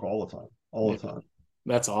 we talk all Yeah. the time.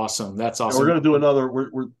 That's awesome. That's And we're awesome. going to do another.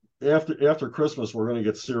 We're after Christmas. We're going to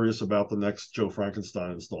get serious about the next Joe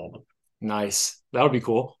Frankenstein installment. Nice. That would be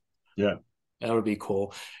cool. Yeah. That would be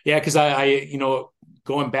cool. Yeah, because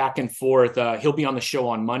going back and forth, he'll be on the show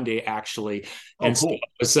on Monday, actually. Oh, And so I cool.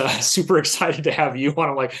 was super excited to have you on.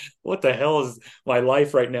 I'm like, what the hell is my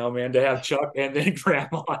life right now, man? To have Chuck and then Graham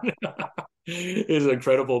on is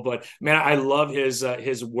incredible. But man, I love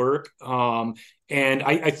his work. And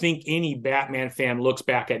I think any Batman fan looks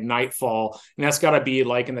back at Nightfall, and that's got to be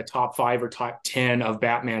like in the top 5 or top 10 of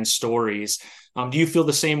Batman stories. Do you feel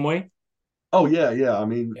the same way? Oh yeah, yeah.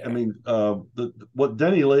 Yeah. What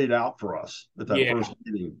Denny laid out for us at that Yeah. first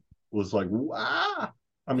meeting was like, wow.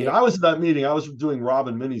 I mean, Yeah. I was at that meeting. I was doing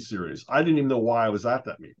Robin miniseries. I didn't even know why I was at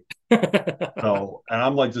that meeting. So, and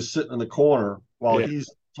I'm like just sitting in the corner while Yeah.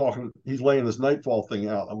 he's talking. He's laying this Nightfall thing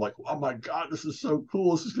out. I'm like, oh my god, this is so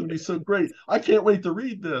cool. This is going to be so great. I can't wait to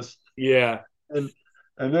read this. Yeah. And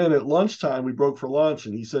and then at lunchtime, we broke for lunch,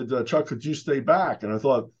 and he said, Chuck, could you stay back? And I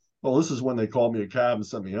thought, well, this is when they called me a cab and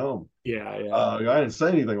sent me home. Yeah. Yeah. I didn't say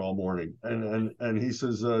anything all morning. And he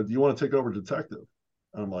says, do you want to take over detective?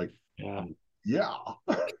 And I'm like, Yeah. yeah.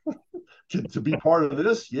 To be part of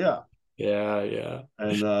this, yeah. Yeah. Yeah.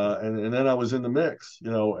 And then I was in the mix,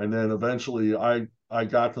 and then eventually I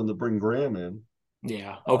got them to bring Graham in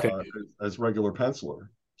Yeah. Okay. as regular penciler.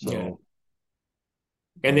 Yeah. So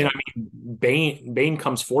And then I mean, Bane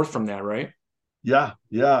comes forth from that, right? yeah,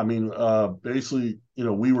 yeah. I mean, basically,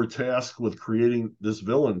 we were tasked with creating this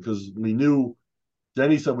villain because we knew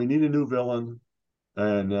Denny said we need a new villain,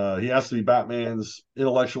 and he has to be Batman's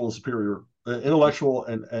intellectual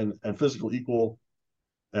and physical equal,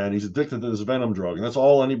 and he's addicted to this venom drug, and that's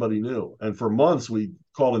all anybody knew. And for months, we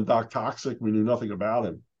called him Doc Toxic. We knew nothing about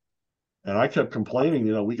him, and I kept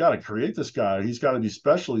complaining, we got to create this guy. He's got to be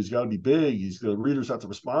special. He's got to be big. The readers have to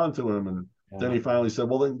respond to him. And then Yeah. he finally said,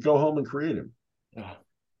 "Well, then go home and create him." Yeah.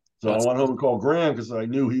 So I That's went home and called Graham because I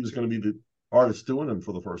knew he was going to be the artist doing him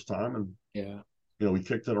for the first time, and yeah. we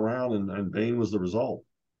kicked it around, and Bane was the result.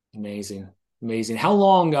 Amazing. Amazing. How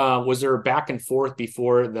long was there back and forth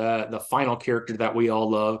before the final character that we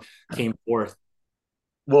all love came forth?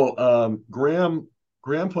 Well, Graham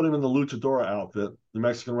put him in the luchador outfit, the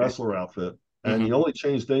Mexican Okay. wrestler outfit, and Hmm. the only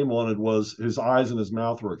change they wanted was his eyes and his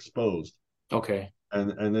mouth were exposed. Okay.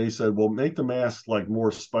 And they said, well, make the mask like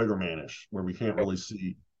more Spider-Man-ish, where we can't really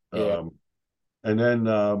see. Yeah. And then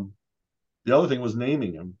the other thing was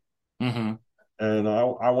naming him. Hmm. And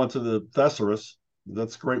I went to the thesaurus.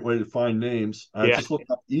 That's a great way to find names. I Yeah. just looked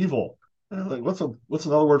up evil. And I was like, what's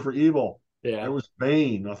another word for evil? There Yeah. was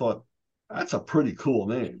Bane. I thought, that's a pretty cool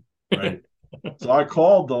name, right? So I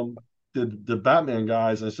called them, the Batman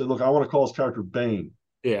guys, and I said, look, I want to call this character Bane.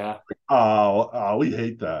 Yeah. Oh, we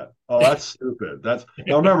hate that. Oh, that's stupid. That's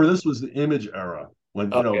now remember, this was the Image era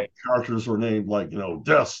when Okay. characters were named like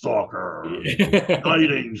Deathstalker and Yeah.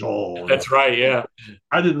 Night Angel. And That's right. Yeah.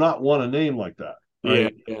 I did not want a name like that. Yeah.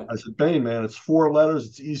 Right. Yeah. I said, Bane, man, it's 4 letters.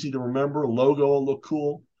 It's easy to remember. Logo will look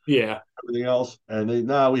cool. Yeah. everything else. And they,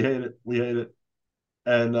 nah, we hate it.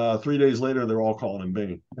 And 3 days later, they're all calling him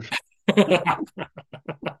Bane.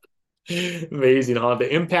 Amazing, huh?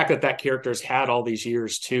 The impact that that character has had all these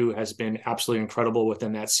years too has been absolutely incredible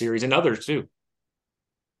within that series and others too.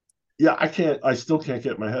 Yeah, I still can't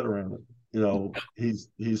get my head around it. You know, he's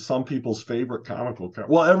some people's favorite comical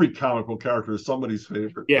character. Well, every comical character is somebody's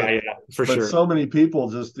favorite, Yeah, yeah, for but sure. so many people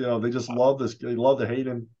just, you know, they just love this. They love to hate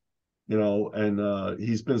him, you know, and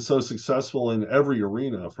he's been so successful in every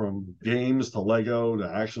arena, from games to Lego to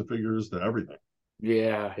action figures to everything.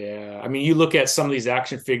 Yeah, yeah. I mean, you look at some of these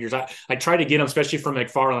action figures. I try to get them, especially from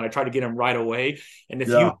McFarlane. I try to get them right away. And if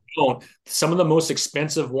you Yeah, don't, some of the most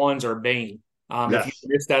expensive ones are Bane. If you yes.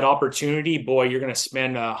 miss that opportunity, boy, you're going to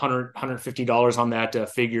spend $150 on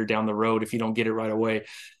that figure down the road if you don't get it right away.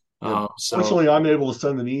 Yeah. So Fortunately, I'm able to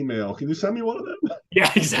send an email. Can you send me one of them?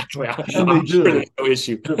 yeah, exactly. And they I'm sure do. there's no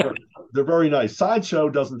issue. They're, they're very nice. Sideshow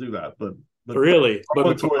doesn't do that, but Really, but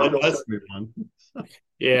Bravo Toys, McFarlane they'll send does. me one.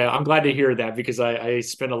 Yeah, I'm glad to hear that because I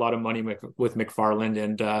spend a lot of money with McFarland,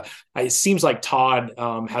 and it seems like Todd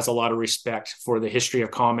has a lot of respect for the history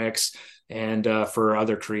of comics and for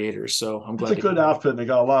other creators. So I'm It's glad a to good outfit, and they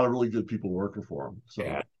got a lot of really good people working for them.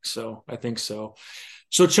 yeah, So so I think so.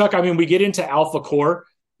 So Chuck, I mean, we get into Alphacore.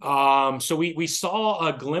 So we saw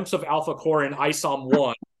a glimpse of Alphacore in ISOM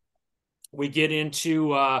 1. We get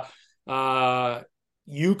into uh,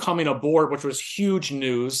 you coming aboard, which was huge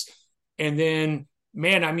news. And then,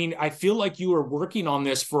 man, I mean, I feel like you were working on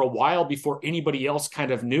this for a while before anybody else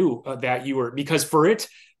kind of knew that you were, because for it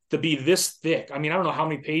to be this thick, I mean, I don't know how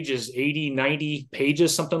many pages, 80, 90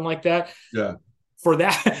 pages, something like that. yeah, For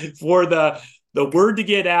that, for the word to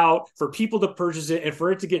get out, for people to purchase it, and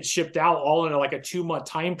for it to get shipped out all in like a 2 month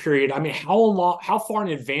time period. I mean, how far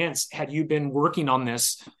in advance had you been working on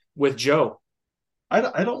this with Joe? I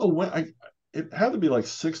don't know when. It had to be like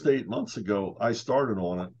 6 to 8 months ago. I started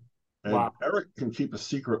on it, and Wow, Eric can keep a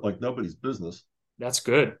secret like nobody's business. that's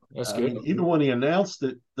good. That's I good. mean, even when he announced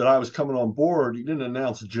it that I was coming on board, he didn't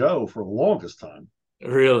announce Joe for the longest time.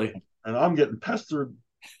 Really. And I'm getting pestered,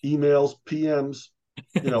 emails, PMs,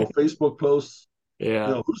 you know, Facebook posts. You Yeah.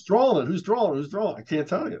 know, who's drawing it? Who's drawing it? Who's drawing it? I can't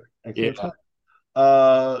tell you. I can't Yeah. tell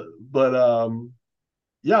you. But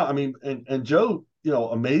yeah, I mean, and Joe, you know,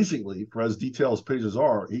 amazingly, for as detailed as pages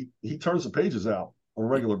are, he turns the pages out on a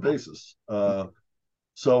regular basis.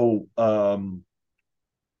 So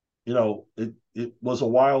you know, it was a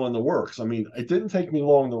while in the works. I mean, it didn't take me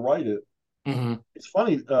long to write it. Hmm. It's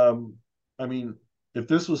funny. I mean, if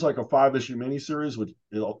this was like a 5 issue miniseries, which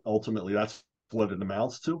ultimately that's what it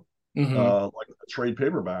amounts to, Hmm. like a trade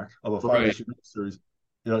paperback of a five Right. issue miniseries,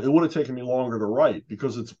 you know, it would have taken me longer to write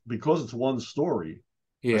because it's one story.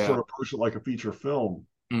 I Yeah. sort of approached it like a feature film,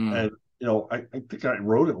 Mm. and you know, I think I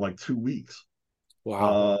wrote it in like 2 weeks.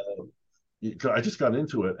 Wow. Uh, I just got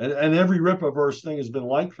into it, and every Rippaverse thing has been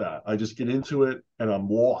like that. I just get into it, and I'm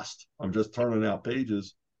lost. I'm just turning out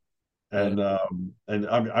pages, Yeah. and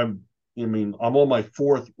I mean, I'm on my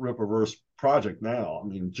fourth Rippaverse project now. I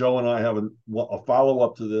mean, Joe and I have a follow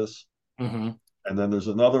up to this, Hmm. and then there's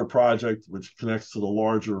another project which connects to the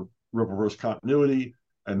larger Rippaverse continuity.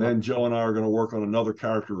 And Wow. then Joe and I are going to work on another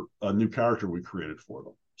character, a new character we created for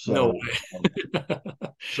them. No So, way.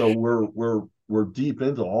 so we're deep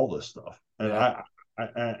into all this stuff, and Yeah.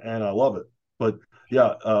 I love it. But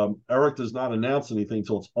yeah, Eric does not announce anything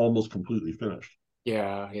until it's almost completely finished.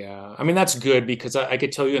 Yeah, yeah. I mean, that's good because I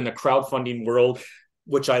could tell you in the crowdfunding world,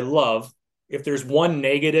 which I love, if there's one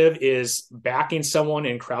negative is backing someone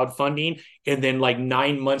in crowdfunding, and then like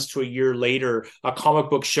 9 months to a year later, a comic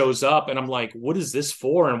book shows up, and I'm like, what is this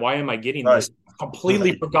for? And why am I getting Right, this? Completely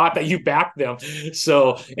right. forgot that you backed them.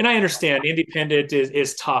 So, and I understand independent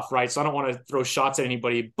is tough, right? So I don't want to throw shots at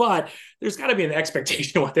anybody, but there's got to be an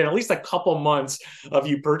expectation within at least a couple months of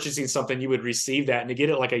you purchasing something, you would receive that, and to get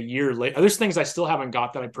it like a year later. There's things I still haven't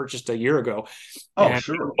got that I purchased a year ago, Oh, and I don't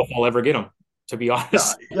sure. know if I'll ever get them, to be Yeah,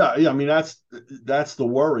 honest. yeah, yeah. I mean, that's the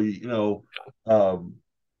worry, you know. Um,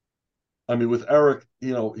 I mean, with Eric,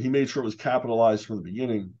 you know, he made sure it was capitalized from the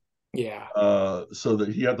beginning, Yeah, so that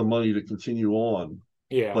he had the money to continue on.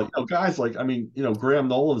 Like, yeah, you know, guys, like, I mean, you know, Graham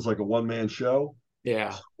Nolan's like a one man show,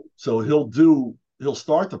 yeah. so he'll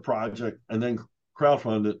start the project and then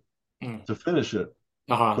crowdfund it Mm. to finish it.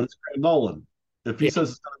 Uh-huh. But it's Graham Nolan. If he Yeah, says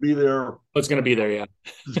it's going to be there, it's gonna be there. Yeah,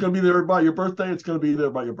 it's going to be there by your birthday. It's going to be there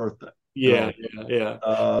by your birthday. yeah, yeah, yeah,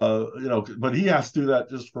 You know, but he has to do that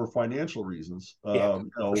just for financial reasons. yeah.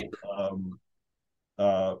 You know,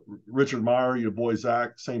 uh, Richard Meyer, your boy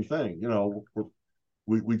Zach, same thing. You know,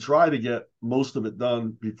 we try to get most of it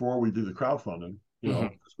done before we do the crowdfunding. You Hmm.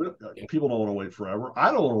 know, people don't want to wait forever.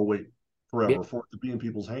 I don't want to wait Yeah. forever, for it to be in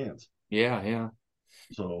people's hands. Yeah. Yeah.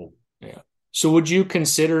 So Yeah. So would you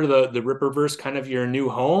consider the Ripperverse kind of your new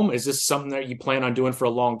home? Is this something that you plan on doing for a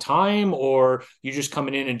long time, or you just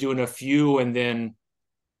coming in and doing a few and then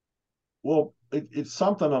well, it's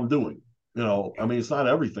something I'm doing. I mean, it's not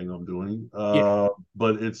everything I'm doing, yeah,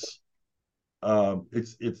 but it's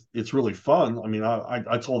really fun. I mean,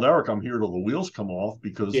 I told Eric I'm here till the wheels come off yeah.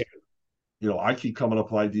 because I keep coming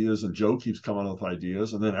up with ideas and Joe keeps coming up with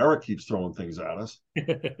ideas, and then Eric keeps throwing things at us.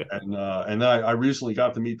 And I recently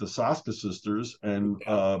got to meet the Saska sisters, and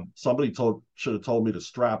somebody should have told me to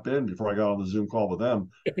strap in before I got on the Zoom call with them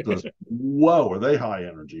because whoa, are they high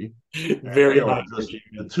energy? And they Very are high just energy,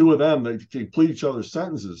 the man. two of them. They complete each other's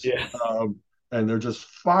sentences, Yeah. and they're just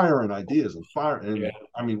firing ideas and fire. Yeah. And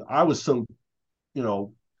I mean, I was so you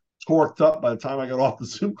know torqued up by the time I got off the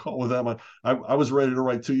Zoom call with them. I was ready to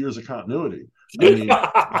write 2 years of continuity. I mean,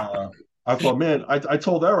 uh, I thought, man, I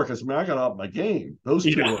told Eric, I said, man, I got to up my game.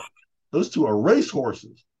 Yeah. Those two are race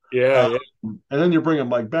horses. Yeah. Uh, Yeah. and then you're bringing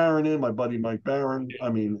Mike Barron in, my buddy Mike Barron.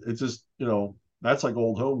 I mean, it's just that's like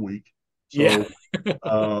old home week. Yeah. So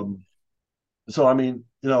um, I mean,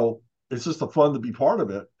 it's just a fun to be part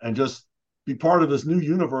of it and just be part of this new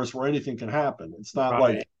universe where anything can happen. It's not Right.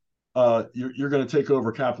 like you're going to take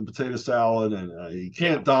over Captain Potato Salad and you Yeah.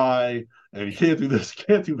 can't die and you can't do this,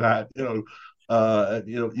 can't do that.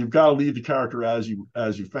 You've got to leave the character as you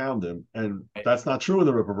found him, and that's not true in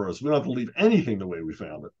the Ripperverse. We don't have to leave anything the way we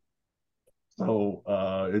found it. So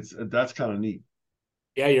that's kind of neat.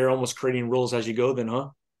 Yeah. You're almost creating rules as you go, then, huh?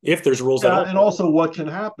 If there's rules at Yeah, all. and also what can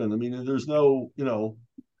happen. I mean, there's no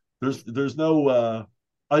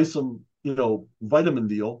isom, vitamin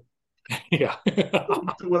deal. Yeah.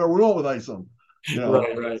 Do whatever we want with isom. You know,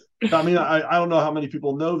 Right. Right. I mean, I don't know how many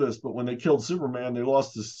people know this, but when they killed Superman, they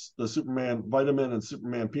lost the Superman vitamin and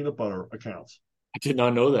Superman peanut butter accounts I did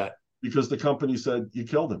not know that. because the company said you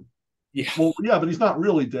killed him. Yeah. Well, yeah, but he's not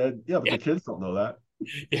really dead. Yeah, but Yeah. the kids don't know that.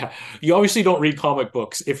 Yeah. You obviously don't read comic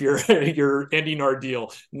books if you're you're ending our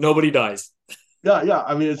deal. Nobody dies. Yeah, yeah.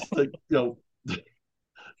 I mean, it's like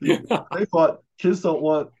they thought kids don't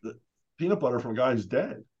want peanut butter from a guy who's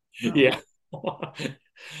dead. No. Yeah.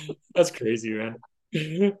 That's crazy, man.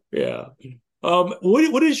 Yeah.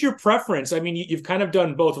 What is your preference? I mean, you've kind of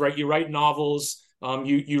done both, right? You write novels,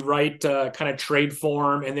 you write kind of trade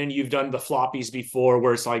form, and then you've done the floppies before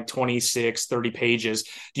where it's like 26, 30 pages.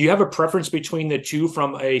 Do you have a preference between the two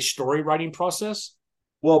from a story writing process?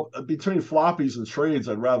 Well, between floppies and trades,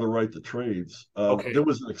 I'd rather write the trades. Okay. There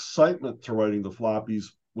was an excitement to writing the floppies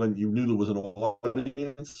when you knew there was an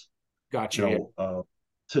audience. You Gotcha. Yeah. know,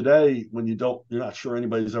 today when you're not sure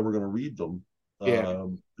anybody's ever going to read them. Yeah.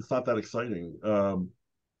 It's not that exciting.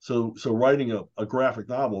 So writing a graphic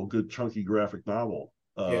novel, a good chunky graphic novel,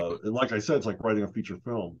 Yeah. and like I said, it's like writing a feature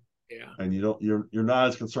film, Yeah. and you're not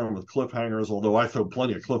as concerned with cliffhangers. Although I throw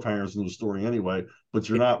plenty of cliffhangers into the story anyway, but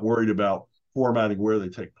you're not worried about formatting where they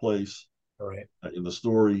take place All right. in the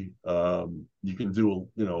story. You can do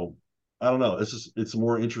I don't know. It's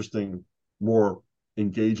more interesting, more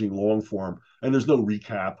engaging long form, and there's no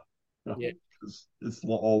recap. Yeah. It's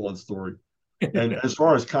all one story. And as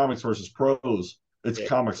far as comics versus prose, it's Yeah.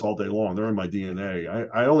 comics all day long. They're in my DNA.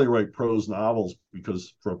 I only write prose novels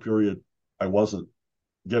because for a period I wasn't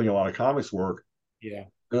getting a lot of comics work, Yeah.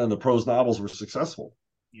 and the prose novels were successful.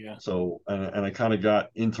 Yeah. So and I kind of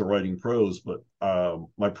got into writing prose, but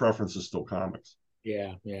my preference is still comics.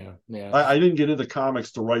 Yeah. Yeah. Yeah. I didn't get into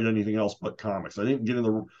comics to write anything else but comics. I didn't get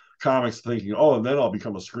into comics thinking, oh, and then I'll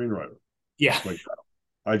become a screenwriter. Yeah. Like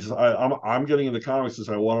I'm getting into comics because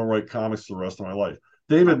I want to write comics the rest of my life.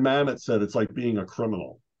 David Mamet said it's like being a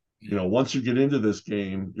criminal. Once you get into this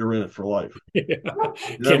game, you're in it for life. Yeah.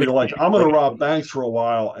 You're like, I'm going to rob banks for a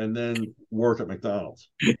while and then work at McDonald's.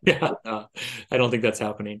 Yeah. I don't think that's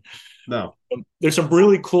happening. No. There's some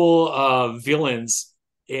really cool villains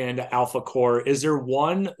in Alphacore. Is there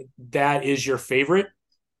one that is your favorite?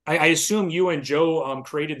 I assume you and Joe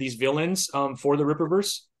created these villains for the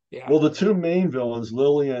Ripperverse. Yeah. Well, the two main villains,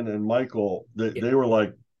 Lillian and Michael, Yeah. they were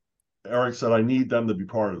like, Eric said, I need them to be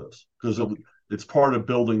part of this because it's part of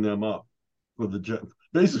building them up for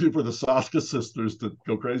basically for the Saska sisters to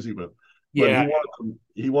go crazy with. But Yeah.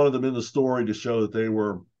 he wanted them in the story to show that they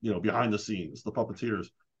were behind the scenes, the puppeteers.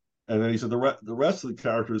 And then he said the rest of the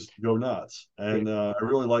characters go nuts. And I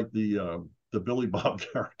really like the Billy Bob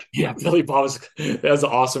character. Yeah. Billy Bob's that's an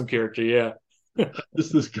awesome character. Yeah.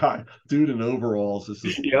 This guy, dude in overalls. This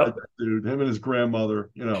is Yep. dude, him and his grandmother.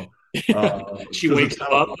 She 'Cause wakes him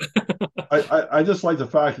up. I just like the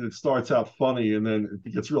fact that it starts out funny and then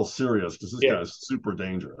it gets real serious because this Yeah. guy's super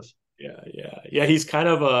dangerous. Yeah. Yeah. Yeah. He's kind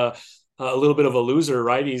of a little bit of a loser,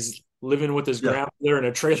 right? He's living with his Yeah, grandmother in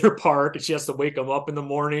a trailer park, and she has to wake him up in the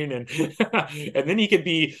morning, and and then he could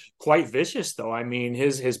be quite vicious, though. I mean,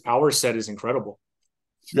 his power set is incredible.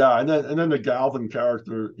 yeah, and then the Galvin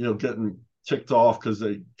character, getting ticked off because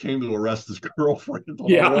they came to arrest his girlfriend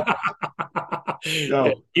on a Yeah, walk.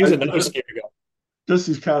 yeah, he was another Just, scary guy. just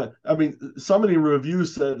these kind of, I mean, some of the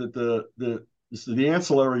reviews said that the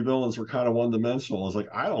ancillary villains were kind of one dimensional. I was like,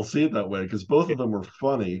 I don't see it that way because both of them were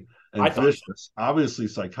funny I and thought, vicious, obviously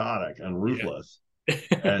psychotic and ruthless. yeah,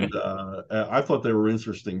 And I thought they were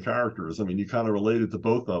interesting characters. I mean, you kind of related to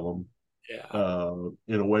both of them yeah,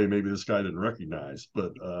 in a way maybe this guy didn't recognize.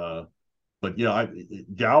 But yeah,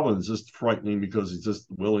 Galvin's just frightening because he's just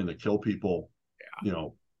willing to kill people, you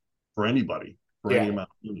know, for anybody, for any yeah, amount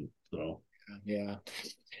of money. So yeah.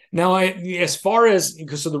 Now, as far as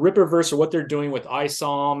because so the Ripperverse or what they're doing with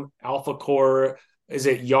ISOM, Alphacore, is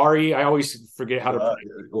it Yari? I always forget how to uh,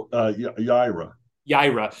 pronounce Yaira.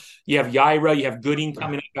 Yaira. You have Yaira, you have Gooding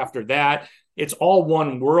coming up after that. It's all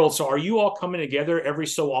one world. So are you all coming together every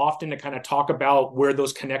so often to kind of talk about where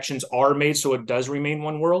those connections are made so it does remain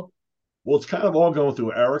one world? Well, it's kind of all going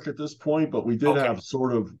through Eric at this point, but we did Okay. have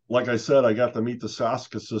sort of, like I said, I got to meet the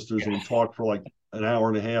Saska sisters and Yeah. we talked for like an hour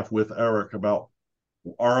and a half with Eric about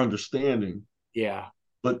our understanding. Yeah.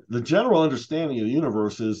 But the general understanding of the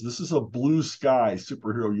universe is this is a blue sky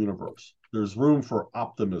superhero universe. There's room for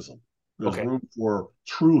optimism. There's Okay. room for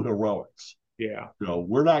true heroics. Yeah.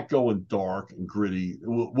 We're not going dark and gritty.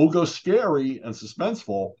 We'll go scary and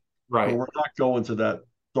suspenseful, but Right. we're not going to that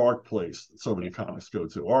dark place that so many comics go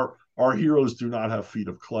to. Our heroes do not have feet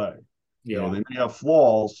of clay. Yeah. They may have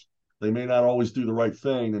flaws. They may not always do the right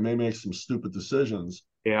thing. They may make some stupid decisions,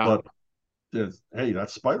 Yeah. but hey,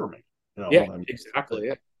 that's Spider-Man. Yeah. I mean, Exactly.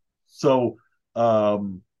 Yeah. so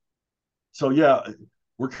um, so yeah,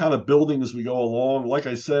 we're kind of building as we go along. Like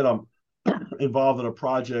I said, I'm involved in a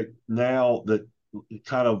project now that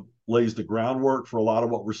kind of lays the groundwork for a lot of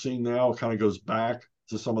what we're seeing now. It kind of goes back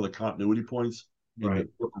to some of the continuity points in Right.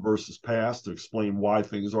 the versus past to explain why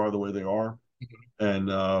things are the way they are. And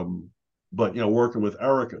but working with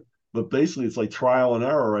Erica. But basically it's like trial and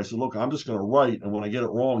error. I said, look, I'm just going to write, and when I get it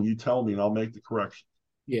wrong, you tell me and I'll make the correction.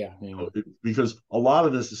 Yeah. Yeah. Because a lot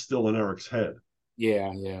of this is still in Eric's head.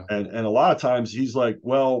 Yeah. Yeah. And a lot of times he's like,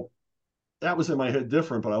 well, that was in my head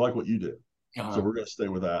different, but I like what you did. So Uh-huh. we're going to stay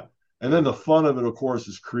with that. And Yeah. then the fun of it, of course,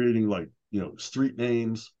 is creating like, street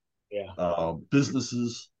names, Yeah.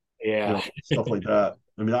 businesses, Yeah. stuff like that.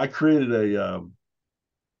 I mean, I created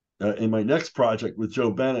in my next project with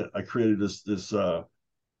Joe Bennett, I created this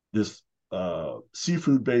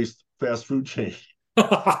seafood based fast food chain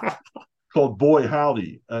called Boy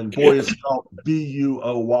Howdy, and boy is spelled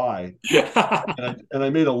Buoy. And I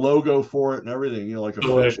made a logo for it and everything, like a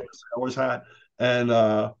fish with a sailor's hat, and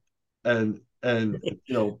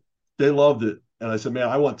they loved it. And I said, man,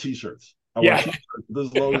 I want T-shirts. I want Yeah. T-shirts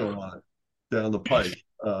with this logo on it down the pike.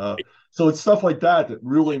 So it's stuff like that that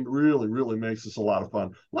really, really, really makes this a lot of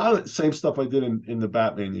fun. A lot of the same stuff I did in the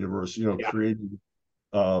Batman universe, Yeah. creating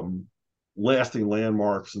lasting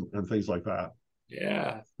landmarks and things like that.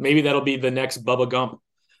 Yeah. Maybe that'll be the next Bubba Gump.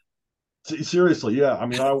 Seriously, yeah. I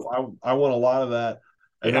mean, I want a lot of that,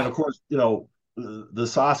 and then Yeah. of course, the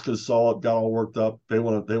Saskas saw it, got all worked up. They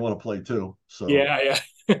want to play too. So Yeah. Yeah.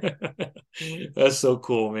 That's so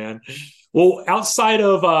cool, man. Well, outside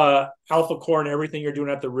of Alpha Core and everything you're doing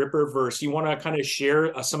at the Ripperverse, you want to kind of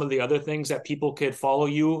share some of the other things that people could follow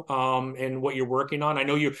you and what you're working on. I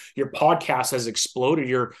know your podcast has exploded.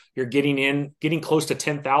 You're getting close to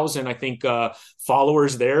 10,000, I think,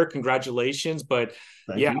 followers there. Congratulations! But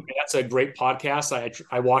thank yeah, I you. mean, that's a great podcast.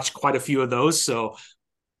 I watched quite a few of those. So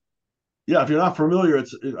Yeah, if you're not familiar,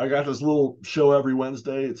 I got this little show every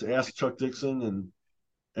Wednesday. It's Ask Chuck Dixon, and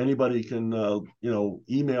anybody can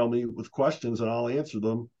email me with questions and I'll answer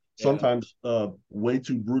them. yeah, Sometimes way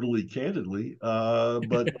too brutally, candidly,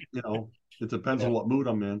 but it depends on yeah, what mood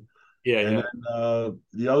I'm in. yeah, And yeah. then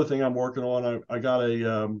the other thing I'm working on, I got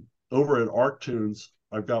a over at ArcTunes,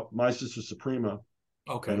 I've got My Sister Suprema, an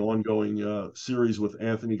Okay, ongoing series with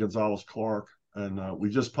Anthony Gonzalez Clark, and we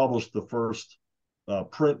just published the first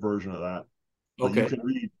print version of that. But okay,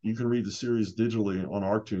 you can read the series digitally on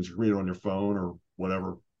ArcTunes. You can read it on your phone or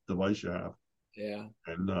whatever device you have. yeah.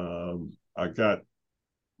 And I got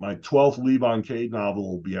my 12th Levon Cade novel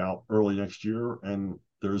will be out early next year, and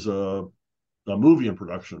there's a movie in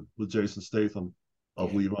production with Jason Statham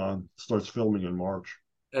of Yeah. Levon. Starts filming in March.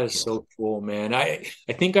 That is So so cool, man. I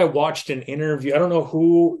think I watched an interview. I don't know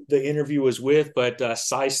who the interview was with, but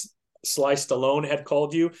Sly Stallone had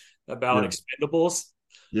called you about yeah, Expendables.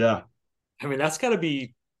 yeah, I mean, that's got to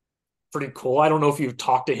be pretty cool. I don't know if you've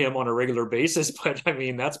talked to him on a regular basis, but I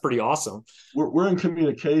mean, that's pretty awesome. We're in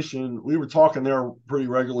communication. We were talking there pretty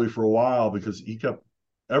regularly for a while because he kept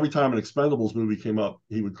every time an Expendables movie came up,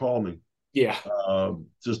 he would call me Yeah.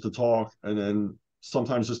 just to talk, and then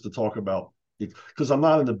sometimes just to talk about it because I'm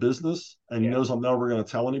not in the business, and he Yeah. knows I'm never going to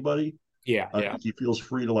tell anybody. Yeah. I Yeah. think he feels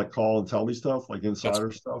free to like call and tell me stuff like That's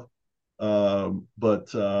insider stuff.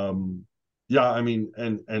 But yeah, I mean,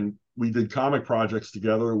 and we did comic projects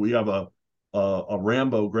together. We have a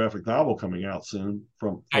Rambo graphic novel coming out soon I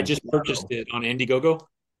from just purchased Sparrow. it on Indiegogo.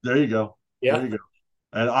 There you go. There Yeah. you go.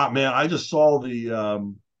 And man, I just saw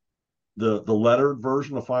the lettered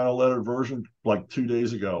version, the final lettered version, like 2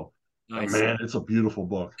 days ago. And Nice. man, it's a beautiful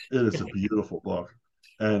book. It is a beautiful book.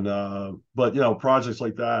 And but you know, projects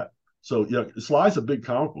like that. So yeah, Sly's a big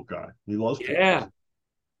comic book guy. He loves comics. Yeah. I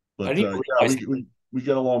But didn't yeah, realize. we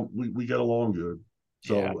get along. We get along good.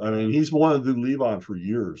 Yeah. So I mean, he's wanted to do Levon for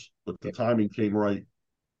years, but the timing came right,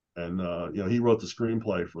 and you know, he wrote the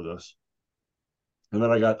screenplay for this. And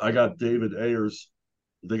then I got David Ayers.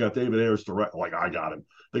 They got David Ayers direct. Like I got him.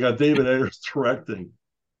 They got David Ayers directing.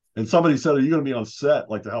 And somebody said, "Are you going to be on set,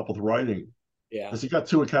 like to help with writing?" Yeah. Because he got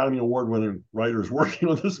 2 Academy Award winning writers working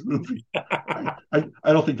on this movie. I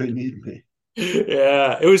don't think they need me.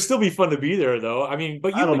 Yeah. It would still be fun to be there, though. I mean,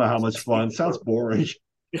 but I you've don't been know how much fun. It sounds before. boring.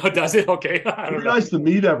 Oh, does it? Okay. I It'd don't be know. nice to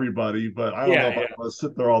meet everybody, but I don't know Yeah. if I Yeah. want to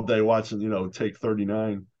sit there all day watching, you know, take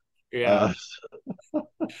 39. Yeah. Uh,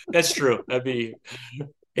 That's true. That'd be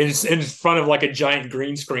in front of like a giant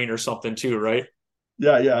green screen or something too, right?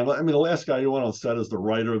 yeah, yeah. I mean, the last guy you went on set is the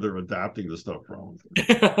writer they're adapting the stuff from.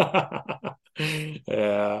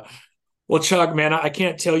 Yeah. Well, Chuck, man, I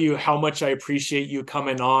can't tell you how much I appreciate you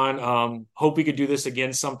coming on. Hope we could do this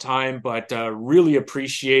again sometime, but really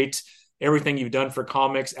appreciate everything you've done for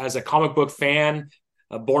comics as a comic book fan,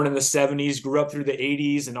 born in the 70s, grew up through the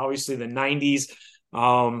 80s and obviously the 90s.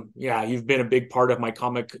 Yeah, you've been a big part of my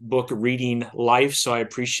comic book reading life, so I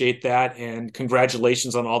appreciate that. And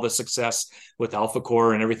congratulations on all the success with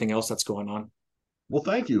Alphacore and everything else that's going on. Well,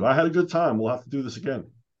 thank you. I had a good time. We'll have to do this again.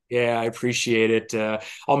 Yeah, I appreciate it.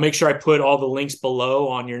 I'll make sure I put all the links below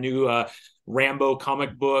on your new Rambo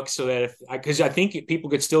comic book so that if because I think people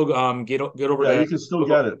could still get over Yeah, to you can still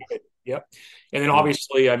get it. yep. And then Yeah.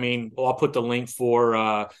 obviously, I mean, well, I'll put the link for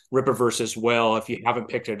Rippaverse as well if you haven't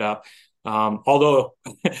picked it up. Although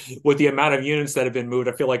with the amount of units that have been moved,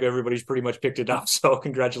 I feel like everybody's pretty much picked it up. So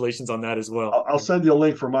congratulations on that as well. I'll send you a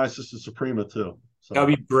link for My Sister Suprema too. That So,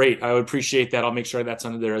 would be great. I would appreciate that. I'll make sure that's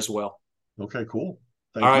under there as well. okay, cool.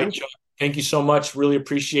 All Thank right, you. Chuck. Thank you so much. Really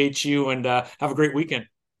appreciate you and have a great weekend.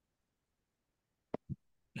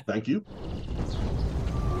 Thank you.